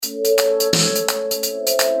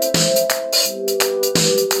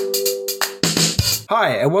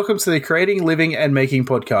Hi, and welcome to the Creating, Living and Making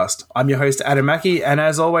podcast. I'm your host, Adam Mackey, and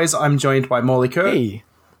as always, I'm joined by Morley Kerr. Hey.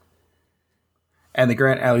 And the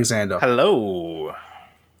Grant Alexander. Hello.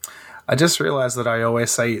 I just realized that I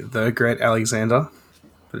always say the Grant Alexander,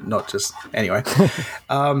 but not just... Anyway.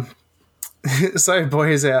 So,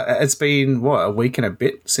 boys, it's been, a week and a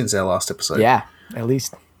bit since our last episode? Yeah, at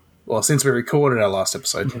least. Well, since we recorded our last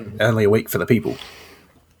episode. Only a week for the people.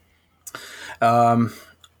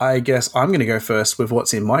 I guess I'm going to go first with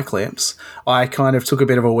what's in my clamps. I kind of took a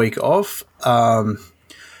bit of a week off.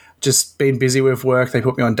 Just been busy with work. They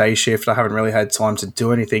put me on day shift. I haven't really had time to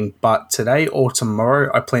do anything. But today or tomorrow,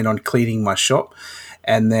 I plan on cleaning my shop.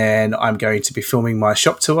 And then I'm going to be filming my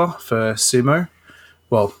shop tour for Sumo.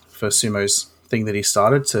 Well, for Sumo's thing that he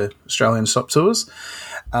started, to Australian shop tours.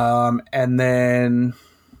 And then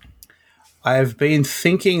I've been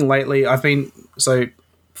thinking lately,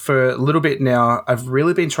 for a little bit now, I've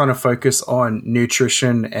really been trying to focus on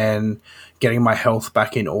nutrition and getting my health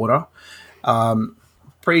back in order.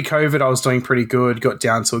 Pre-COVID, I was doing pretty good, got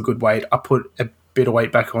down to a good weight. I put a bit of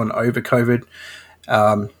weight back on over COVID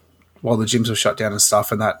while the gyms were shut down and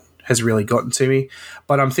stuff, and that has really gotten to me.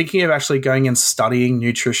 But I'm thinking of actually going and studying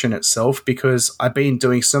nutrition itself because I've been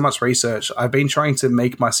doing so much research. I've been trying to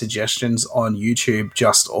make my suggestions on YouTube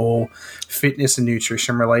just all fitness and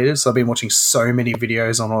nutrition related. So I've been watching so many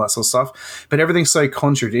videos on all that sort of stuff. But everything's so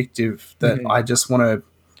contradictive that I just want to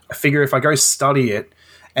figure if I go study it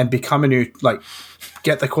and become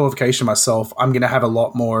get the qualification myself, I'm going to have a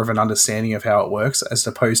lot more of an understanding of how it works as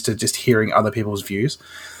opposed to just hearing other people's views.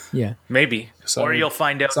 Yeah. Maybe. So, or you'll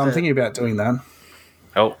find out. So I'm thinking about doing that.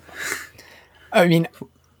 Oh. I mean,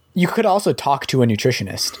 you could also talk to a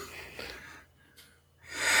nutritionist.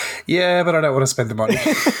 Yeah, but I don't want to spend the money.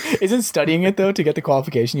 Isn't studying it, though, to get the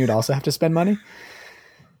qualification, you'd also have to spend money?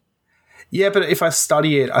 Yeah, but if I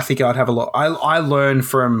study it, I think I'd have a lot. I learn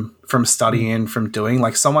from studying, from doing.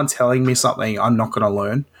 Like, someone telling me something, I'm not going to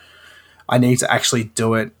learn. I need to actually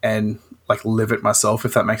do it and live it myself,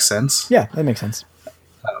 if that makes sense. Yeah, that makes sense.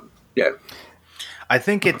 Yeah. I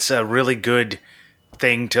think it's a really good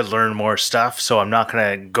thing to learn more stuff, so I'm not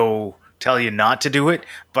going to go tell you not to do it,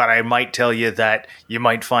 but I might tell you that you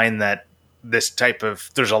might find that there's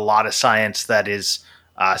a lot of science that is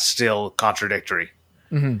still contradictory.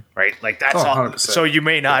 Mm-hmm. Right? That's all. 100%. So you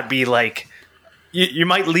may not be you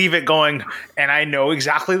might leave it going, and I know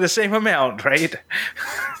exactly the same amount, right?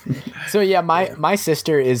 So yeah, my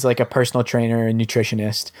sister is a personal trainer and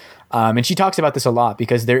nutritionist, and she talks about this a lot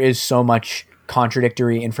because there is so much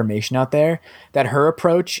contradictory information out there that her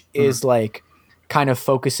approach is kind of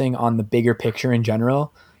focusing on the bigger picture in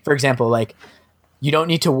general. For example, you don't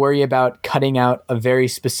need to worry about cutting out a very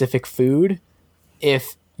specific food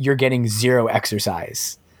if you're getting zero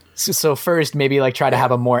exercise. So first, maybe try to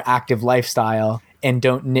have a more active lifestyle and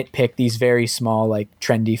don't nitpick these very small,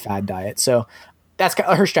 trendy fad diets. So that's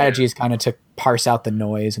her strategy is kind of to parse out the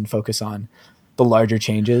noise and focus on the larger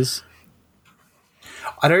changes.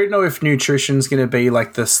 I don't know if nutrition is going to be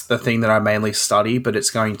the thing that I mainly study, but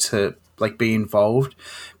it's going to be involved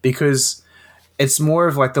because it's more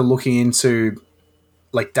of the looking into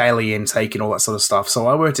daily intake and all that sort of stuff. So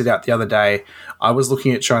I worked it out the other day. I was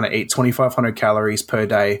looking at trying to eat 2,500 calories per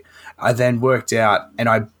day. I then worked out and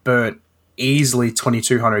I burnt easily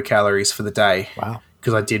 2,200 calories for the day. Wow.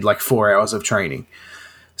 Because I did 4 hours of training.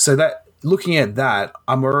 So that looking at that,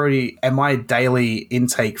 I'm already, and my daily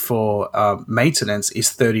intake for maintenance is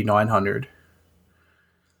 3,900.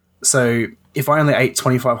 So if I only ate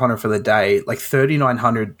 2,500 for the day,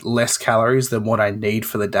 3,900 less calories than what I need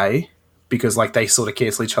for the day, because they sort of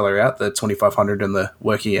cancel each other out, the 2,500 and the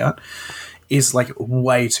working out, is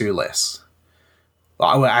way too less.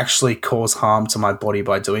 I will actually cause harm to my body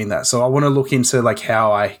by doing that. So I want to look into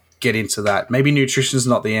how I get into that. Maybe nutrition is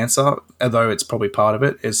not the answer, although it's probably part of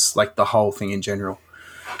it. It's the whole thing in general.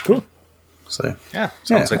 Cool. So yeah,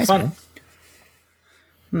 sounds like fun.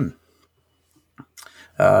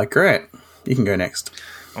 Grant, you can go next.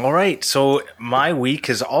 All right. So my week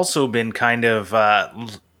has also been kind of.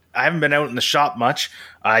 I haven't been out in the shop much.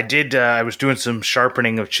 I was doing some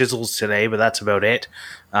sharpening of chisels today, but that's about it.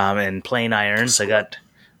 And plane irons. I got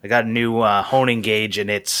a new honing gauge,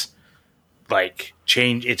 and it's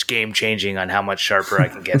it's game changing on how much sharper I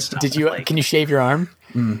can get stuff. Can you shave your arm?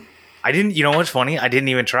 I didn't. You know what's funny? I didn't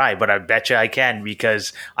even try, but I bet you I can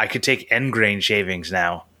because I could take end grain shavings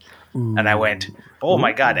now. Ooh. And I went, oh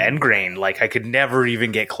my god, end grain! I could never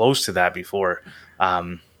even get close to that before.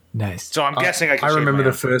 Nice. So I'm guessing I can. I remember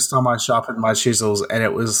the first time I sharpened my chisels, and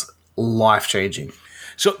it was life changing.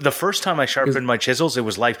 So the first time I sharpened my chisels, it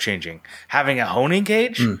was life changing. Having a honing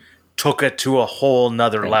gauge took it to a whole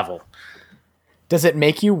nother level. Does it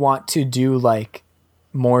make you want to do like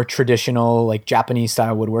more traditional, like Japanese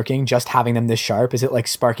style woodworking, just having them this sharp? Is it like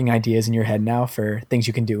sparking ideas in your head now for things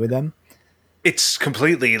you can do with them? It's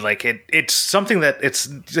completely like it's something that it's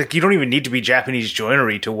like you don't even need to be Japanese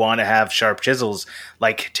joinery to want to have sharp chisels.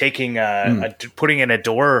 Like taking putting in a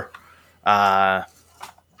door,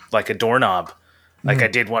 like a doorknob. Like I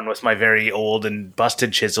did one with my very old and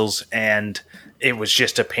busted chisels, and it was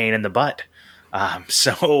just a pain in the butt.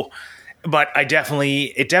 But I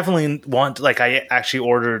definitely want, like, I actually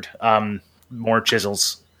ordered more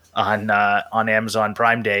chisels on Amazon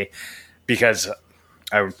Prime Day because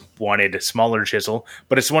I wanted a smaller chisel.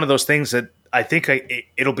 But it's one of those things that I think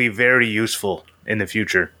it'll be very useful in the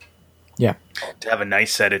future. Yeah, to have a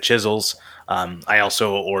nice set of chisels. I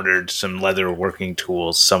also ordered some leather working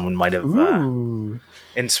tools. Someone might have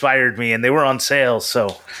inspired me, and they were on sale.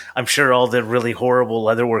 So I'm sure all the really horrible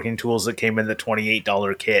leather working tools that came in the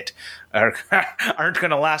 $28 kit aren't going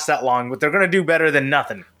to last that long, but they're going to do better than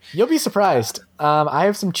nothing. You'll be surprised. I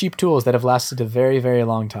have some cheap tools that have lasted a very, very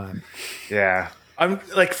long time. Yeah. I'm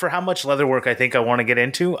like, for how much leather work I think I want to get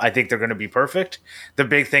into, I think they're going to be perfect. The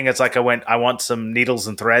big thing is like I want some needles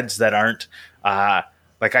and threads that aren't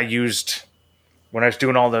like I used when I was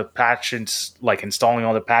doing all the patches, like installing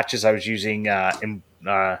all the patches. I was using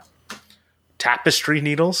tapestry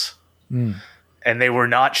needles, and they were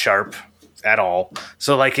not sharp at all.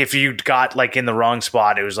 So like if you got like in the wrong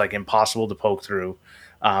spot, it was like impossible to poke through,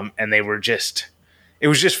 and they were just. It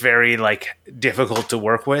was just very like difficult to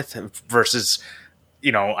work with versus,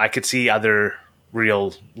 you know, I could see other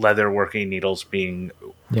real leather working needles being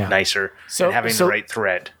nicer and having the right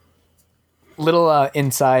thread. Little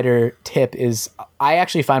insider tip is I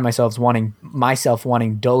actually find myself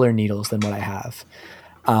wanting duller needles than what I have.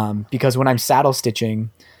 Because when I'm saddle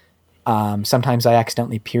stitching, sometimes I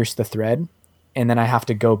accidentally pierce the thread and then I have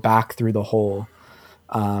to go back through the hole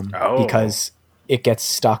because it gets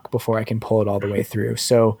stuck before I can pull it all the way through.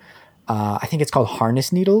 So I think it's called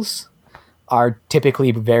harness needles are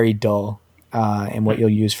typically very dull and what you'll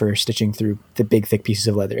use for stitching through the big thick pieces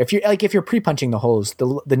of leather. If you're pre-punching the holes,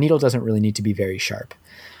 the needle doesn't really need to be very sharp.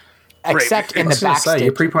 Except in the back stitch.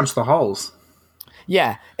 You pre-punch the holes.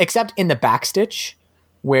 Yeah, except in the back stitch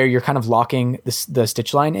where you're kind of locking the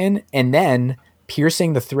stitch line in, and then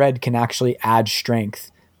piercing the thread can actually add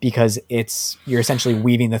strength because you're essentially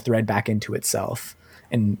weaving the thread back into itself,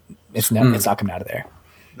 and it's not coming out of there.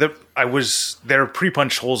 There are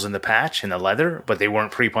pre-punched holes in the patch in the leather, but they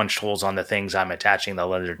weren't pre-punched holes on the things I'm attaching the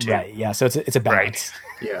leather to. Right. Yeah. So it's a balance.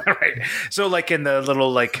 Right. Yeah. Right. So like in the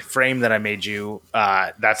little like frame that I made you,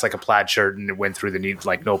 that's like a plaid shirt, and it went through the needle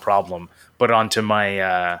like no problem. But onto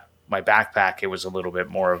my my backpack, it was a little bit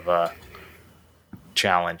more of a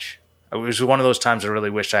challenge. It was one of those times I really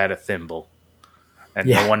wished I had a thimble. And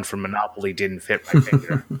the one from Monopoly didn't fit my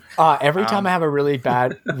finger. Every time I have a really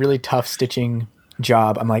bad, really tough stitching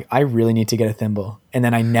job, I'm like, I really need to get a thimble. And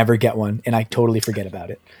then I never get one, and I totally forget about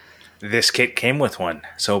it. This kit came with one.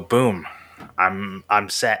 So boom, I'm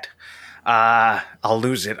set. I'll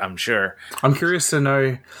lose it, I'm sure. I'm curious to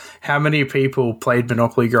know how many people played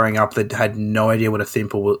Monopoly growing up that had no idea what a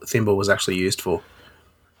thimble was actually used for.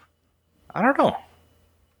 I don't know.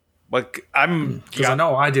 Like because I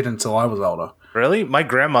know I did until I was older. Really? My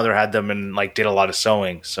grandmother had them and like did a lot of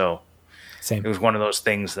sewing, so same. It was one of those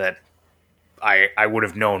things that I would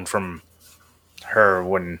have known from her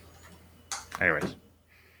when. Anyways,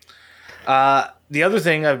 the other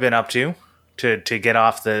thing I've been up to get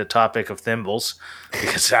off the topic of thimbles,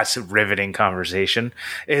 because that's a riveting conversation,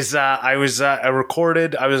 is I was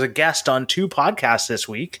a guest on 2 podcasts this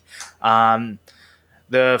week.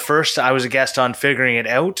 The first, I was a guest on Figuring It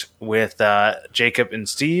Out with Jacob and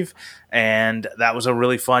Steve, and that was a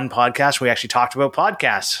really fun podcast. We actually talked about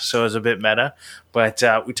podcasts, so it was a bit meta, but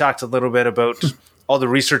we talked a little bit about all the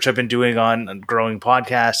research I've been doing on growing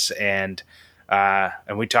podcasts, and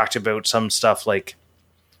we talked about some stuff like,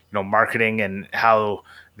 you know, marketing and how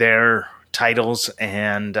their titles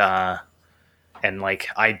and like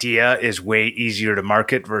idea is way easier to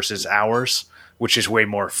market versus ours, which is way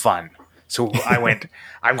more fun. So I went,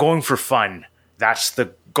 I'm going for fun. That's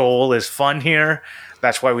the goal, is fun here.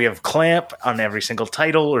 That's why we have clamp on every single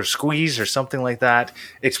title, or squeeze or something like that.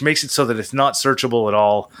 It makes it so that it's not searchable at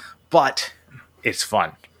all, but it's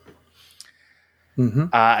fun. Mm-hmm.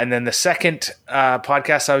 And then the second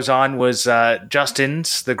podcast I was on was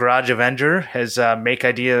Justin's, The Garage Avenger, his Make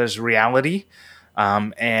Ideas Reality.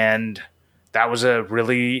 And that was a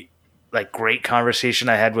really great conversation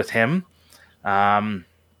I had with him.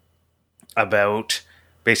 About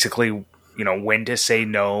basically, when to say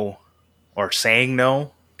no or saying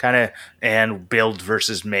no, kind of, and build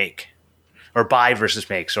versus make. Or buy versus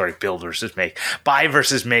make. Sorry, build versus make. Buy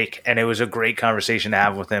versus make. And it was a great conversation to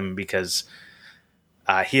have with him because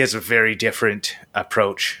he has a very different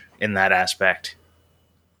approach in that aspect.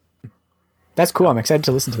 That's cool. I'm excited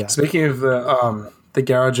to listen to that. Speaking of the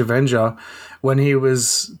Garage Avenger,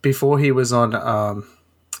 before he was on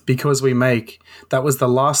Because We Make, that was the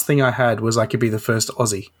last thing I had was I could be the first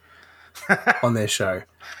Aussie on their show.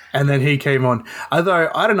 And then he came on.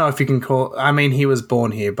 Although, I don't know if you can call... I mean, he was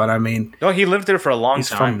born here, but I mean... No, he lived there for a long time. He's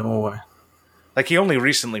from Norway. Like, he only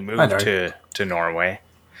recently moved to Norway.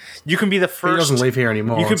 You can be the first... He doesn't live here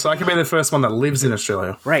anymore, so I can be the first one that lives in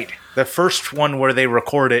Australia. Right. The first one where they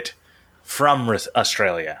record it from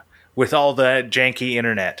Australia with all the janky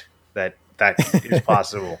internet that is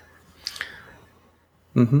possible.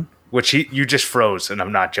 Mm-hmm. Which you just froze, and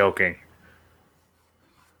I'm not joking.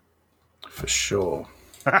 For sure.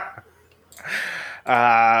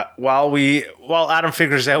 While Adam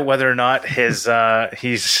figures out whether or not his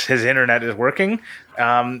internet is working,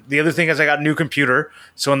 the other thing is I got a new computer.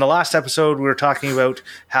 So in the last episode, we were talking about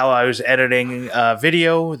how I was editing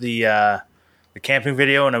video, the camping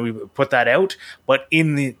video, and we put that out. But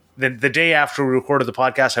in the day after we recorded the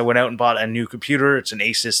podcast, I went out and bought a new computer. It's an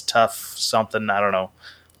Asus TUF something, I don't know.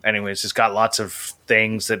 Anyways, it's got lots of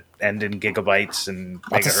things that end in gigabytes and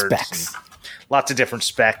lots megahertz. of specs. Lots of different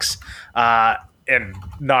specs, and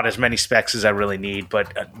not as many specs as I really need,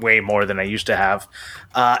 but way more than I used to have.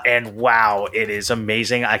 And wow, it is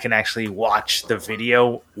amazing. I can actually watch the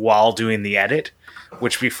video while doing the edit,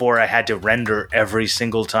 which before I had to render every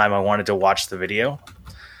single time I wanted to watch the video.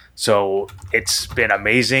 So it's been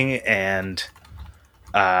amazing, and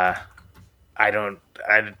I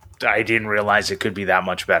didn't realize it could be that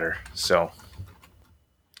much better. So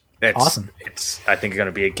it's awesome. I think it's going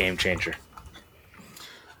to be a game changer.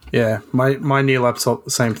 Yeah, my new laptop,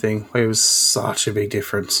 the same thing. It was such a big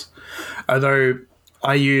difference. Although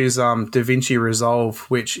I use DaVinci Resolve,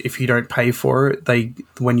 which if you don't pay for it,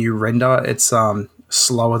 when you render, it's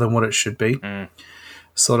slower than what it should be.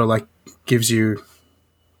 Sort of like gives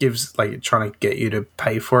like trying to get you to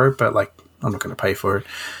pay for it, but like I'm not going to pay for it.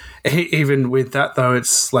 Even with that though,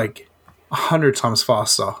 it's like 100 times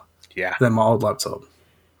faster than my old laptop.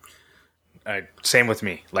 Same with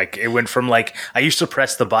me. Like it went from like I used to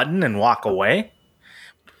press the button and walk away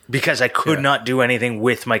because I could not do anything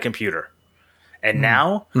with my computer. And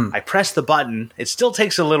now I press the button. It still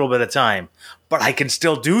takes a little bit of time, but I can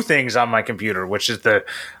still do things on my computer, which is the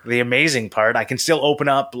amazing part. I can still open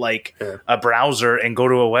up like a browser and go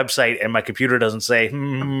to a website, and my computer doesn't say,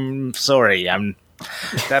 "Sorry,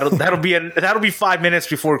 that'll be 5 minutes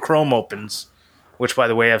before Chrome opens." Which, by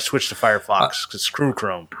the way, I've switched to Firefox because screw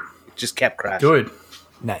Chrome. It just kept crashing. Good,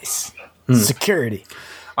 nice security.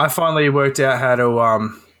 I finally worked out how to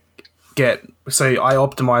So I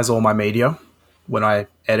optimize all my media when I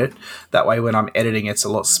edit. That way when I'm editing, it's a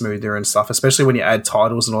lot smoother and stuff, especially when you add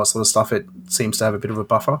titles and all that sort of stuff. It seems to have a bit of a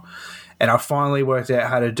buffer. And I finally worked out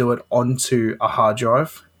how to do it onto a hard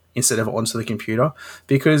drive instead of onto the computer,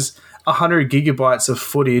 because 100 gigabytes of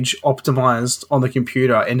footage optimized on the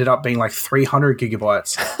computer ended up being like 300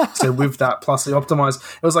 gigabytes. So with that plus the optimized,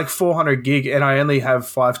 it was like 400 gig, and I only have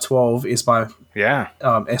 512 is my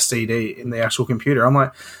SSD in the actual computer. I'm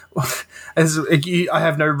like, I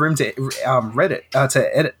have no room to render. That's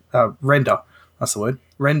the word,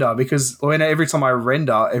 render, because every time I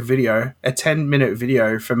render a video, a 10-minute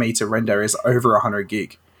video for me to render is over 100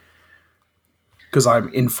 gig because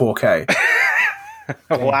I'm in 4K.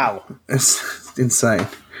 Wow. It's insane.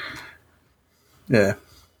 Yeah.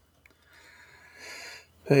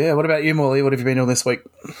 But yeah, what about you, Morley? What have you been doing this week?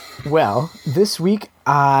 Well, this week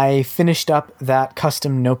I finished up that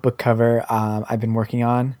custom notebook cover I've been working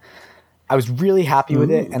on. I was really happy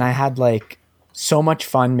with it, and I had like so much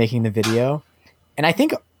fun making the video. And I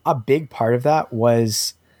think a big part of that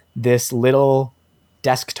was this little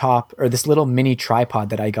desktop or this little mini tripod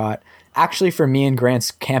that I got actually for me and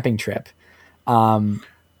Grant's camping trip. And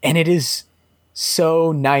it is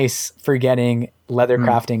so nice for getting leather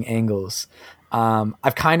crafting angles. I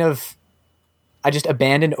just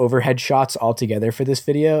abandoned overhead shots altogether for this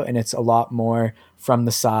video, and it's a lot more from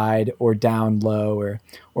the side or down low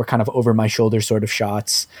or kind of over my shoulder sort of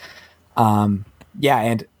shots. And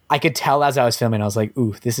I could tell as I was filming, I was like,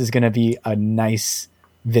 ooh, this is going to be a nice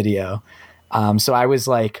video. So I was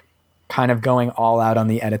like kind of going all out on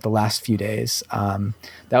the edit the last few days.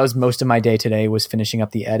 That was most of my day today, was finishing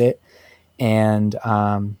up the edit. And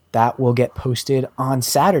that will get posted on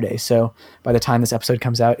Saturday. So by the time this episode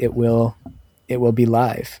comes out, it will be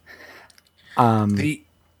live.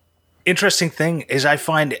 interesting thing is I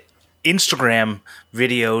find Instagram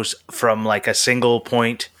videos from like a single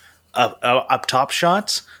point up top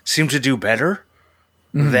shots seem to do better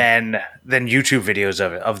than YouTube videos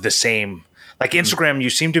of the same. Like Instagram, you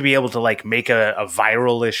seem to be able to like make a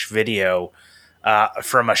viral-ish video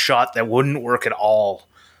from a shot that wouldn't work at all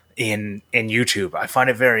in YouTube. I find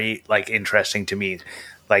it very like interesting to me.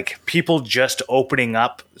 Like people just opening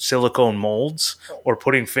up silicone molds or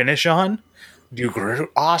putting finish on do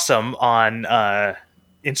awesome on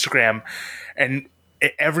Instagram, and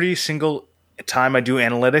every single time I do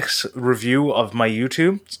analytics review of my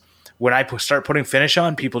YouTube, when I start putting finish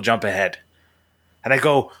on, people jump ahead. And I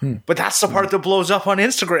go, but that's the part that blows up on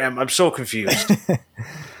Instagram. I'm so confused.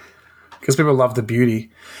 Because people love the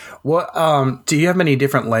beauty. What do you have many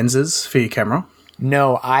different lenses for your camera?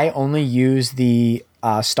 No, I only use the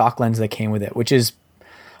stock lens that came with it, which is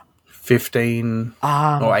 15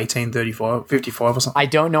 or 18, 35, 55 or something. I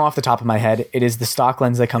don't know off the top of my head. It is the stock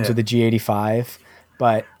lens that comes with the G85,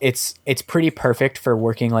 but it's pretty perfect for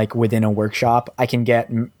working like within a workshop. I can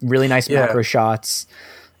get really nice macro shots.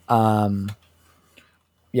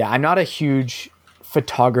 Yeah, I'm not a huge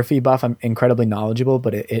photography buff. I'm incredibly knowledgeable,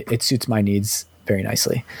 but it suits my needs very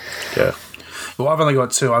nicely. Yeah. Well, I've only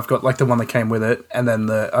got two. I've got like the one that came with it, and then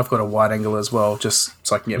I've got a wide angle as well, just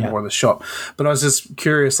so I can get more of the shot. But I was just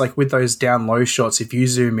curious, like with those down low shots, if you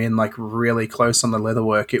zoom in like really close on the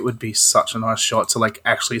leatherwork, it would be such a nice shot to like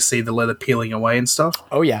actually see the leather peeling away and stuff.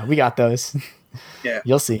 Oh yeah, we got those. Yeah,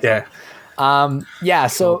 you'll see. Yeah.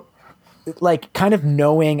 So like kind of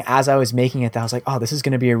knowing as I was making it that I was like, oh, this is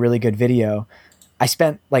going to be a really good video. I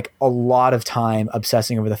spent like a lot of time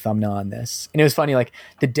obsessing over the thumbnail on this. And it was funny, like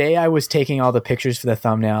the day I was taking all the pictures for the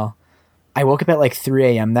thumbnail, I woke up at like 3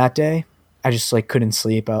 a.m. that day. I just like couldn't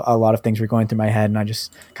sleep. A lot of things were going through my head and I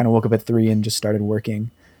just kind of woke up at 3 and just started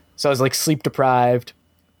working. So I was like sleep deprived,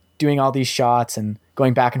 doing all these shots and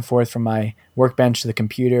going back and forth from my workbench to the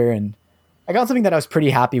computer. And I got something that I was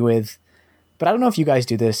pretty happy with. But I don't know if you guys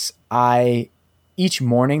do this. Each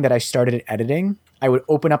morning that I started editing, I would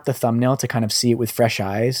open up the thumbnail to kind of see it with fresh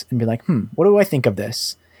eyes and be like, what do I think of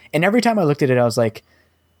this? And every time I looked at it, I was like,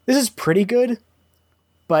 this is pretty good,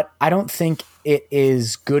 but I don't think it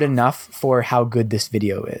is good enough for how good this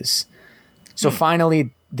video is. So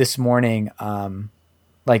finally this morning,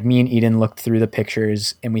 like me and Eden looked through the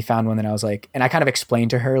pictures and we found one that I was like, and I kind of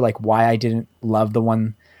explained to her like why I didn't love the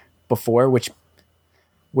one before, which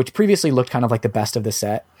previously looked kind of like the best of the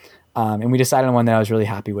set. And we decided on one that I was really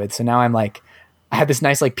happy with. So now I'm like, I have this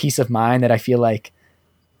nice like peace of mind that I feel like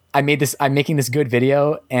I'm making this good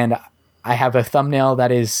video and I have a thumbnail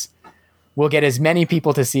that will get as many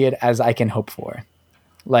people to see it as I can hope for.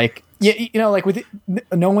 Like, you know, like with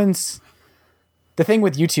the thing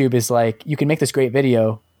with YouTube is like, you can make this great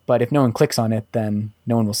video, but if no one clicks on it, then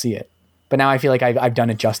no one will see it. But now I feel like I've done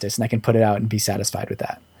it justice and I can put it out and be satisfied with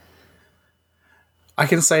that. I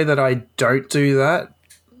can say that I don't do that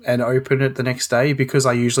and open it the next day because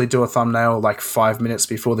I usually do a thumbnail like 5 minutes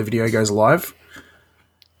before the video goes live.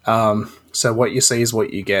 So what you see is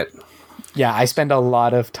what you get. Yeah, I spend a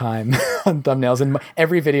lot of time on thumbnails and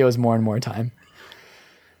every video is more and more time.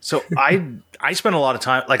 So I spend a lot of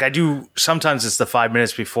time, like I do, sometimes it's the 5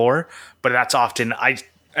 minutes before, but that's often, I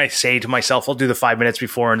say to myself, I'll do the 5 minutes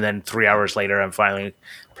before and then 3 hours later, I'm finally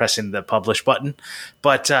pressing the publish button.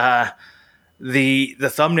 But, the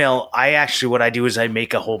thumbnail, what I do is I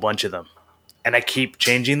make a whole bunch of them and I keep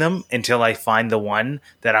changing them until I find the one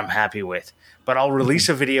that I'm happy with. But I'll release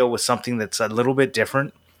a video with something that's a little bit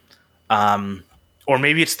different. Or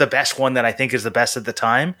maybe it's the best one that I think is the best at the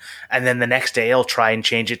time. And then the next day I'll try and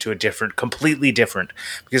change it to completely different.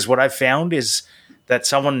 Because what I've found is that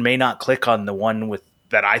someone may not click on the one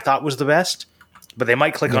that I thought was the best, but they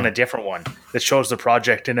might click on a different one that shows the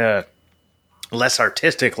project in a less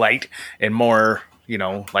artistic light and more,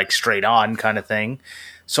 like straight on kind of thing.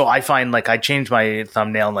 So I find like I change my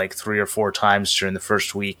thumbnail like 3 or 4 times during the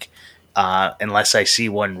first week. Unless I see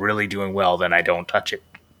one really doing well, then I don't touch it.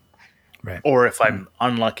 Right. Or if I'm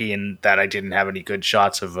unlucky in that I didn't have any good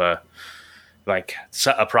shots of a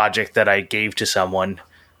project that I gave to someone,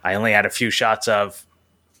 I only had a few shots of.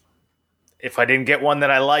 If I didn't get one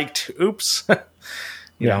that I liked, oops. That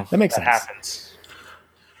makes sense. Happens.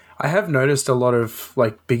 I have noticed a lot of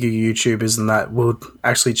like bigger YouTubers and that will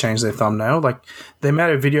actually change their thumbnail. Like the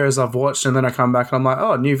amount of videos I've watched and then I come back and I'm like,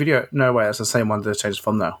 oh, new video. No way, it's the same one that changed the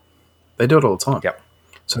thumbnail. They do it all the time. Yep.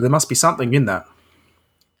 So there must be something in that.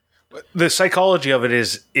 The psychology of it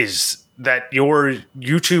is that your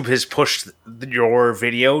YouTube has pushed your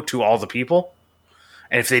video to all the people.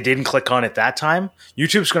 And if they didn't click on it that time,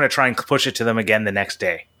 YouTube's going to try and push it to them again the next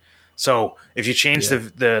day. So if you change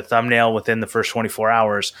the thumbnail within the first 24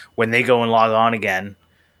 hours, when they go and log on again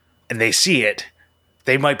and they see it,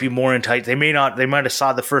 they might be more enticed. They might have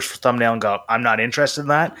saw the first thumbnail and go, I'm not interested in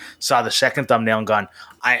that. Saw the second thumbnail and gone,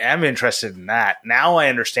 I am interested in that. Now I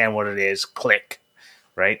understand what it is. Click.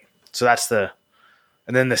 Right? So that's and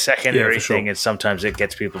then the secondary thing is sometimes it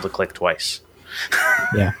gets people to click twice.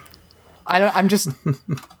 Yeah.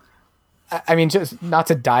 I mean, just not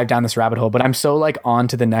to dive down this rabbit hole, but I'm so like on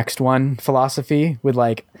to the next one philosophy with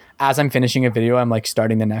like, as I'm finishing a video, I'm like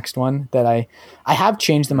starting the next one that I have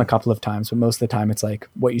changed them a couple of times, but most of the time it's like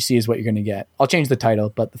what you see is what you're going to get. I'll change the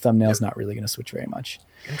title, but the thumbnail's not really going to switch very much.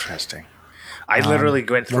 Interesting. I literally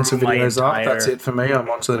went through once the my video's entire... up, that's it for me. I'm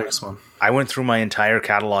on to the next one. I went through my entire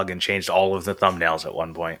catalog and changed all of the thumbnails at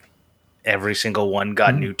one point. Every single one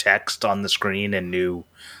got new text on the screen and new...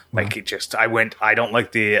 Like it just, I don't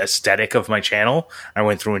like the aesthetic of my channel. I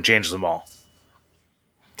went through and changed them all.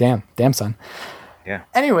 Damn son. Yeah.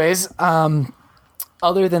 Anyways,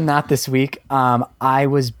 other than that this week, I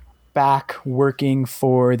was back working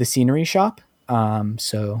for the Scenery Shop.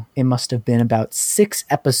 So it must have been about 6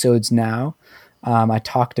 episodes now. I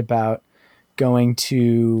talked about going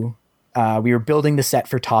to, we were building the set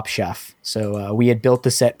for Top Chef. So we had built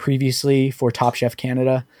the set previously for Top Chef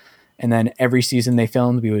Canada. And then every season they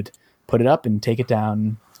filmed, we would put it up and take it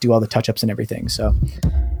down, do all the touch-ups and everything. So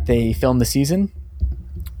they filmed the season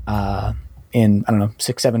in,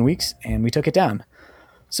 6-7 weeks, and we took it down.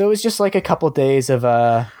 So it was just like a couple of days of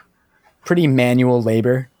pretty manual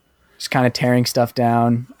labor, just kind of tearing stuff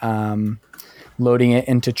down, loading it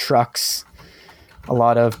into trucks, a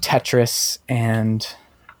lot of Tetris and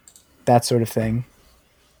that sort of thing.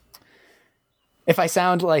 If I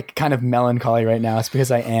sound like kind of melancholy right now, it's because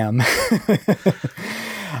I am.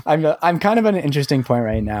 I'm kind of at an interesting point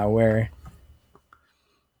right now where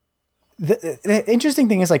the interesting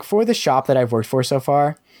thing is like for the shop that I've worked for so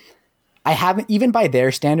far, I haven't, even by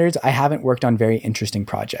their standards, I haven't worked on very interesting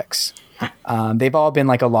projects. They've all been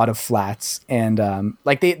like a lot of flats and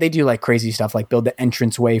like they do like crazy stuff, like build the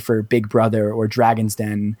entranceway for Big Brother or Dragon's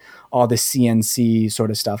Den, all this CNC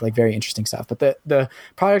sort of stuff, like very interesting stuff. But the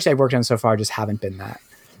projects I've worked on so far just haven't been that.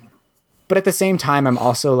 But at the same time, I'm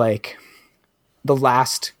also like the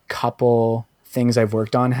last couple things I've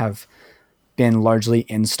worked on have been largely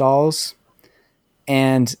installs.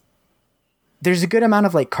 And there's a good amount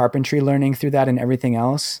of like carpentry learning through that and everything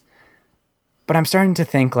else. But I'm starting to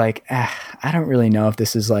think like, I don't really know if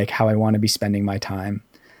this is like how I want to be spending my time.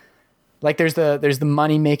 Like there's the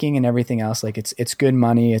money making and everything else. Like it's good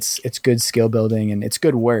money. It's good skill building and it's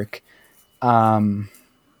good work. But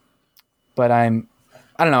I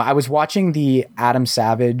don't know. I was watching the Adam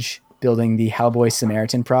Savage building the Hellboy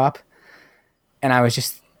Samaritan prop. And I was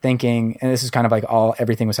just thinking, and this is kind of like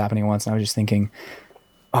everything was happening at once. And I was just thinking,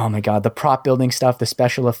 oh my God, the prop building stuff, the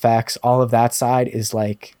special effects, all of that side is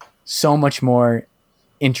like so much more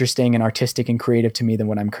interesting and artistic and creative to me than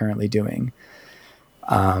what I'm currently doing.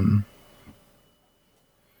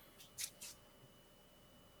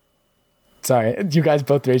 Sorry, you guys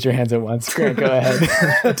both raised your hands at once. Grant, go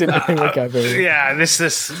ahead. Didn't really work out very well. Yeah,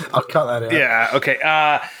 this. I'll cut that out. Yeah, okay.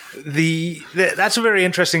 That's a very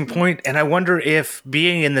interesting point, and I wonder if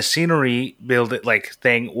being in the scenery build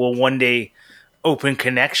thing will one day open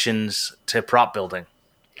connections to prop building.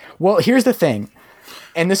 Well, here's the thing,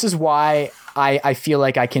 and this is why I feel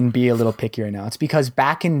like I can be a little pickier now. It's because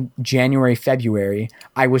back in January, February,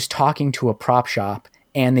 I was talking to a prop shop,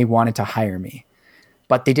 and they wanted to hire me.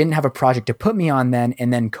 But they didn't have a project to put me on then,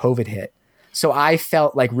 and then COVID hit. So I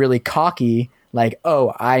felt like really cocky, like,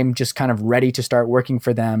 oh, I'm just kind of ready to start working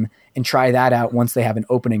for them and try that out once they have an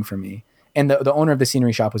opening for me. And the owner of the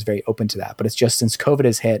scenery shop was very open to that. But it's just since COVID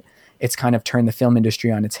has hit, it's kind of turned the film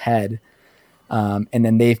industry on its head. And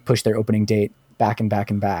then they've pushed their opening date back and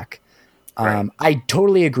back and back. Right. I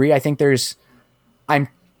totally agree. I think I'm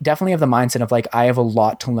definitely of the mindset of like, I have a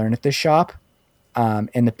lot to learn at this shop.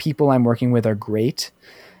 And the people I'm working with are great.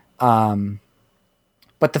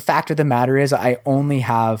 But the fact of the matter is I only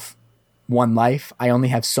have one life. I only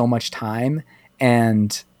have so much time.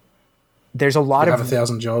 And there's a lot you of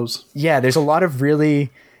 1,000 jobs. Yeah. There's a lot of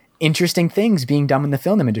really interesting things being done in the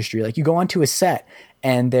film industry. Like you go onto a set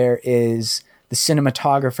and there is the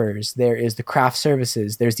cinematographers, there is the craft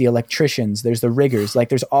services, there's the electricians, there's the riggers,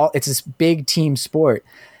 like it's this big team sport.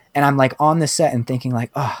 And I'm like on the set and thinking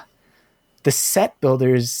like, the set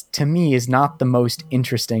builders to me is not the most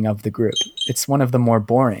interesting of the group. It's one of the more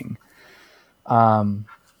boring.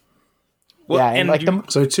 Well, Well, yeah, and like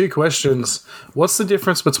So 2 questions. What's the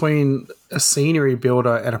difference between a scenery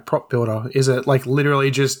builder and a prop builder? Is it like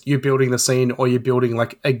literally just you building the scene, or you're building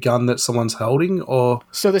like a gun that someone's holding, or?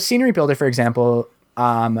 so the scenery builder, for example,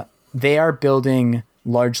 they are building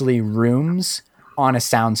largely rooms on a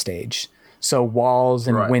soundstage. So walls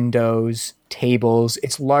and windows, tables,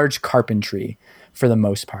 it's large carpentry for the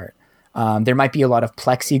most part. There might be a lot of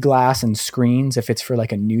plexiglass and screens if it's for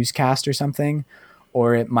like a newscast or something,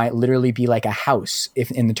 or it might literally be like a house if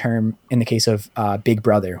in the case of Big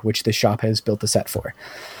Brother, which the shop has built the set for.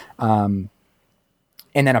 And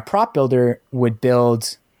then a prop builder would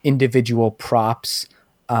build individual props.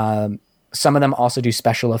 Some of them also do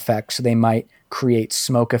special effects. So they might create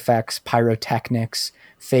smoke effects, pyrotechnics,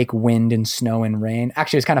 fake wind and snow and rain.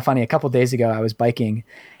 Actually, it's kind of funny. A couple of days ago, I was biking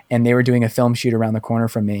and they were doing a film shoot around the corner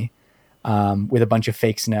from me with a bunch of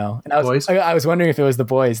fake snow. And I was wondering if it was The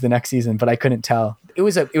Boys the next season, but I couldn't tell. It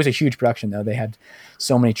was a huge production though. They had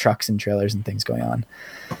so many trucks and trailers and things going on.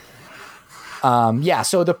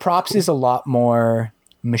 So the props is a lot more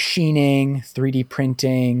machining, 3D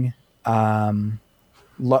printing,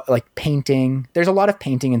 like painting. There's a lot of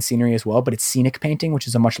painting and scenery as well, but it's scenic painting, which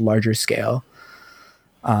is a much larger scale.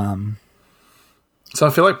 So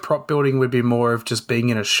I feel like prop building would be more of just being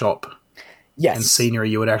in a shop. Yes. And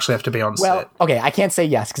scenery, you would actually have to be on set. Okay, I can't say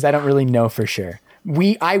yes because I don't really know for sure.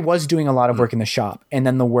 I was doing a lot of work in the shop, and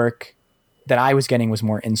then the work that I was getting was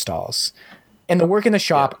more installs. And the work in the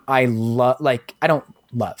shop, I like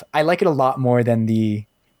it a lot more than the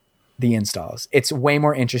installs. It's way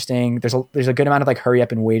more interesting. There's a good amount of like hurry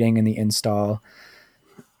up and waiting in the install.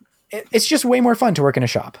 It's just way more fun to work in a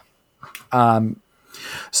shop.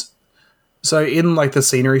 So in like the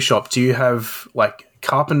scenery shop, do you have like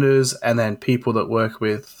carpenters and then people that work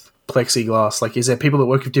with plexiglass? Like, is there people that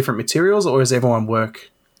work with different materials, or does everyone work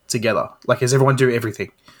together? Like, does everyone do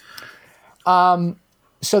everything?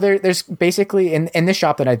 So there's basically in this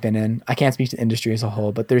shop that I've been in, I can't speak to the industry as a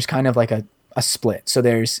whole, but there's kind of like a split. So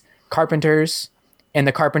there's carpenters, and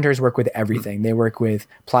the carpenters work with everything. They work with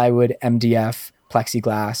plywood, MDF,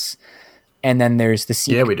 plexiglass, and then there's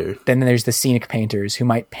the Then there's the scenic painters who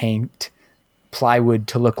might paint plywood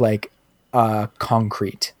to look like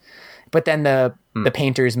concrete. But then the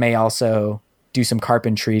painters may also do some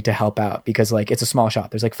carpentry to help out because like it's a small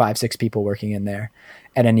shop. There's like 5-6 people working in there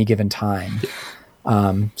at any given time.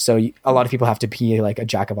 So a lot of people have to be like a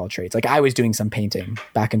jack of all trades. Like I was doing some painting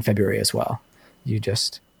back in February as well.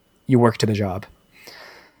 You work to the job.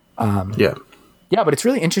 Yeah, but it's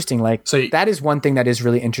really interesting. Like that is one thing that is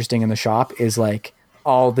really interesting in the shop is like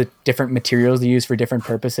all the different materials they use for different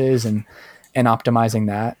purposes and optimizing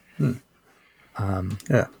that.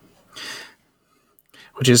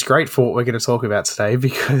 Which is great for what we're going to talk about today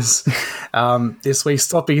because this week's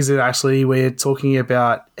topic is actually we're talking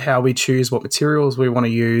about how we choose what materials we want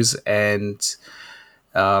to use and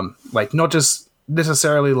like not just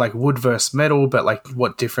necessarily like wood versus metal, but like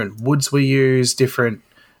what different woods we use, different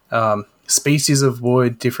species of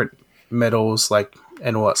wood, different metals, like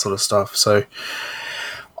and all that sort of stuff. So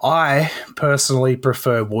I personally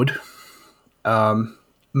prefer wood.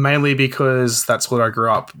 Mainly because that's what I grew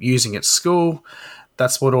up using at school.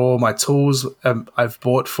 That's what all my tools I've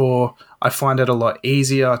bought for. I find it a lot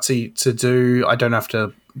easier to do. I don't have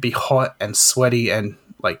to be hot and sweaty and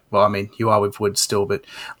like, well, I mean, you are with wood still, but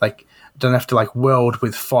like, don't have to like weld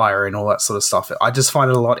with fire and all that sort of stuff. I just find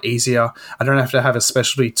it a lot easier. I don't have to have a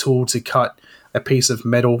specialty tool to cut a piece of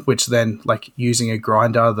metal, which then like using a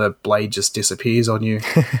grinder, the blade just disappears on you.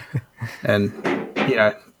 And, you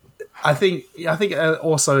know, I think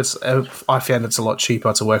also it's I found it's a lot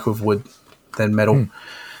cheaper to work with wood than metal.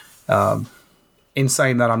 In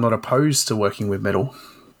saying that, I'm not opposed to working with metal.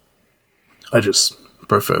 I just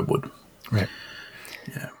prefer wood. Right.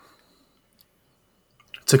 Yeah.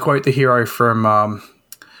 To quote the hero from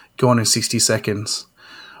Gone in 60 Seconds,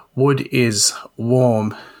 wood is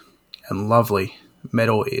warm and lovely.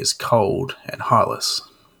 Metal is cold and heartless.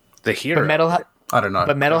 The hero. But metal I don't know.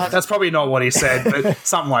 But metal that's probably not what he said, but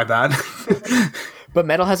something like that. But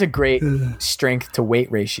metal has a great strength to weight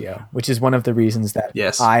ratio, which is one of the reasons that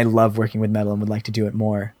I love working with metal and would like to do it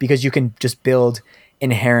more because you can just build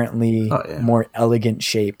inherently more elegant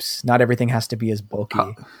shapes. Not everything has to be as bulky.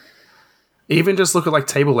 Even just look at like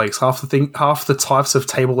table legs. Half the types of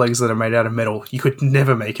table legs that are made out of metal, you could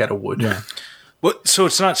never make out of wood. Yeah. Well, so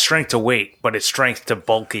it's not strength to weight, but it's strength to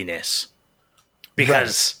bulkiness.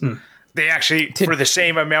 Because they actually, for the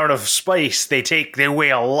same amount of space, they weigh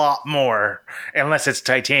a lot more, unless it's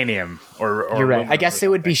titanium or You're right. I guess it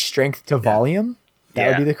would be strength to volume. That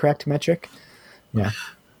would be the correct metric. Yeah.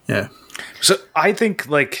 Yeah. So I think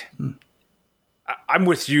like I'm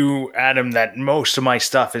with you, Adam, that most of my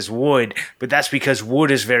stuff is wood, but that's because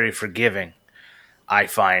wood is very forgiving, I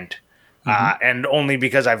find. And only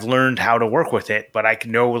because I've learned how to work with it, but I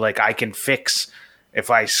can know, like, I can fix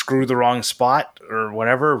if I screw the wrong spot or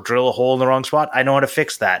whatever, drill a hole in the wrong spot, I know how to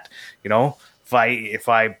fix that. You know, if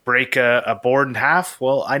I break a board in half,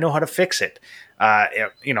 well, I know how to fix it.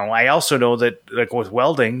 You know, I also know that, like, with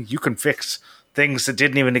welding, you can fix things that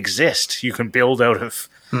didn't even exist. You can build out of,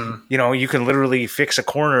 you know, you can literally fix a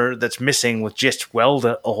corner that's missing with just weld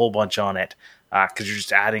a whole bunch on it. Because you're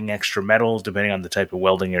just adding extra metal depending on the type of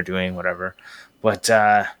welding you're doing, whatever. But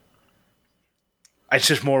it's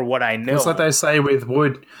just more what I know. It's like they say with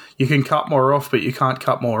wood, you can cut more off, but you can't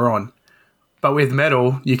cut more on. But with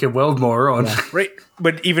metal, you can weld more on. Yeah. Right.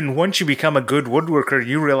 But even once you become a good woodworker,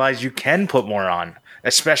 you realize you can put more on,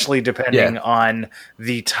 especially depending on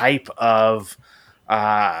the type of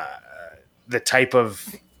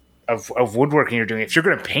woodworking you're doing. If you're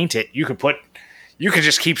going to paint it, you can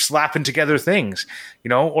just keep slapping together things, you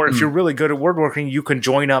know, or if you're really good at woodworking, you can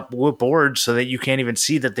join up wood boards so that you can't even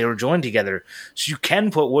see that they were joined together. So you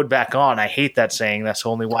can put wood back on. I hate that saying. That's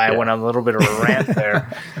only why I went on a little bit of a rant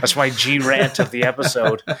there. That's my G rant of the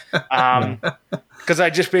episode. Because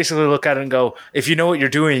I just basically look at it and go, if you know what you're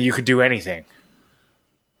doing, you can do anything.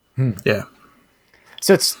 Yeah.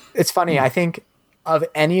 So it's funny. I think of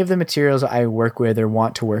any of the materials I work with or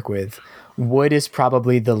want to work with, wood is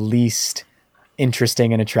probably the least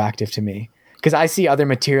interesting and attractive to me, because I see other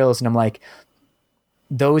materials and I'm like,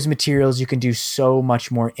 those materials you can do so much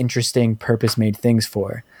more interesting purpose-made things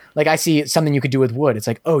for. Like, I see something you could do with wood. It's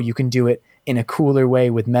like, oh, you can do it in a cooler way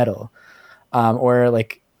with metal, or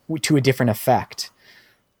like to a different effect.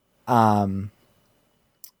 Sorry,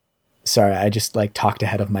 I just like talked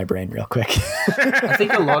ahead of my brain real quick. I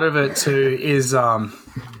think a lot of it too is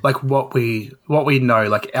like what we know,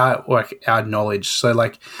 like our knowledge. So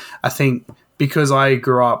like, I think because I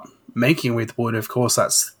grew up making with wood, of course,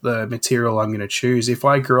 that's the material I'm going to choose. If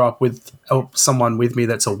I grew up with someone with me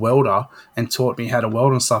that's a welder and taught me how to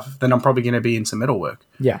weld and stuff, then I'm probably going to be into metalwork.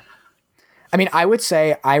 Yeah. I mean, I would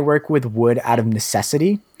say I work with wood out of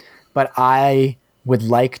necessity, but I would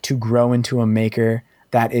like to grow into a maker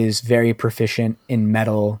that is very proficient in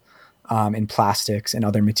metal, in plastics and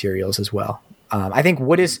other materials as well. I think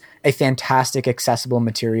wood is a fantastic, accessible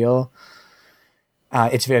material.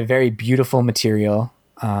 It's a very beautiful material.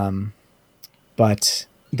 But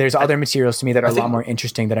there's other materials to me that are a lot more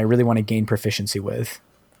interesting that I really want to gain proficiency with.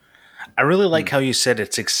 I really like how you said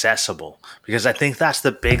it's accessible, because I think that's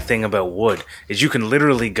the big thing about wood is you can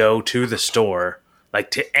literally go to the store,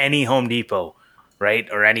 like to any Home Depot, right?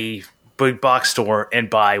 Or any big box store and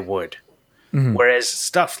buy wood. Mm-hmm. Whereas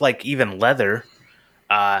stuff like even leather,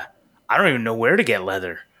 I don't even know where to get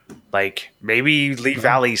leather. Like, maybe Lee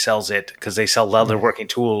Valley sells it because they sell leather working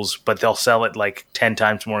tools, but they'll sell it like 10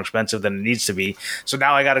 times more expensive than it needs to be. So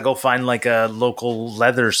now I got to go find like a local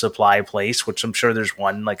leather supply place, which I'm sure there's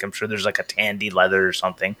one. Like, I'm sure there's like a Tandy Leather or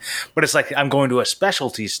something. But it's like I'm going to a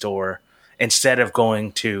specialty store instead of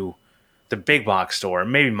going to the big box store.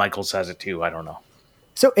 Maybe Michael's has it too. I don't know.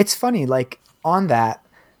 So it's funny, like on that,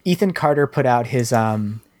 Ethan Carter put out his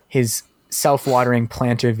self-watering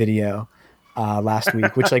planter video last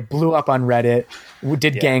week, which like blew up on Reddit,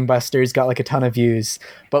 did gangbusters, got like a ton of views.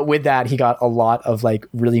 But with that, he got a lot of like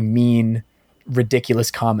really mean,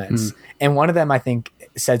 ridiculous comments. And one of them, I think,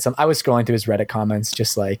 said I was scrolling through his Reddit comments,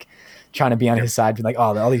 just like trying to be on his side, being like,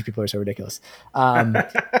 oh, all these people are so ridiculous.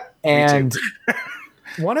 And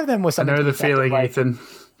one of them was something. I know the feeling, like, Ethan.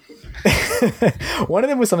 One of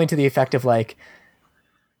them was something to the effect of like,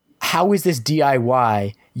 how is this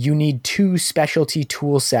DIY? You need 2 specialty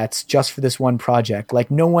tool sets just for this one project. Like,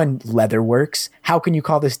 no one leather works. How can you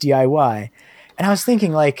call this DIY? And I was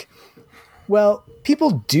thinking like, well,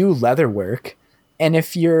 people do leather work. And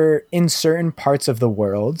if you're in certain parts of the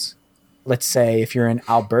world, let's say if you're in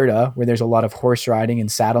Alberta, where there's a lot of horse riding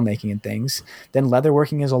and saddle making and things, then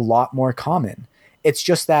leatherworking is a lot more common. It's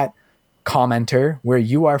just that commenter, where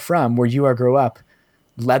you are from, where you are grow up,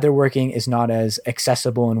 leatherworking is not as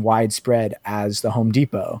accessible and widespread as the Home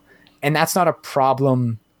Depot. And that's not a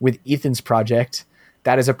problem with Ethan's project.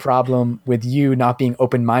 That is a problem with you not being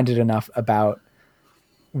open-minded enough about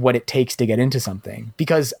what it takes to get into something.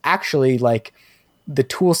 Because actually, like, the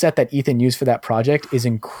tool set that Ethan used for that project is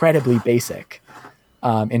incredibly basic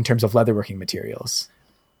in terms of leatherworking materials.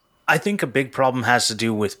 I think a big problem has to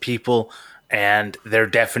do with people and their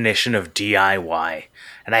definition of DIY.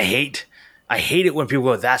 And I hate I hate it when people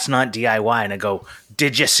go, "That's not DIY," and I go,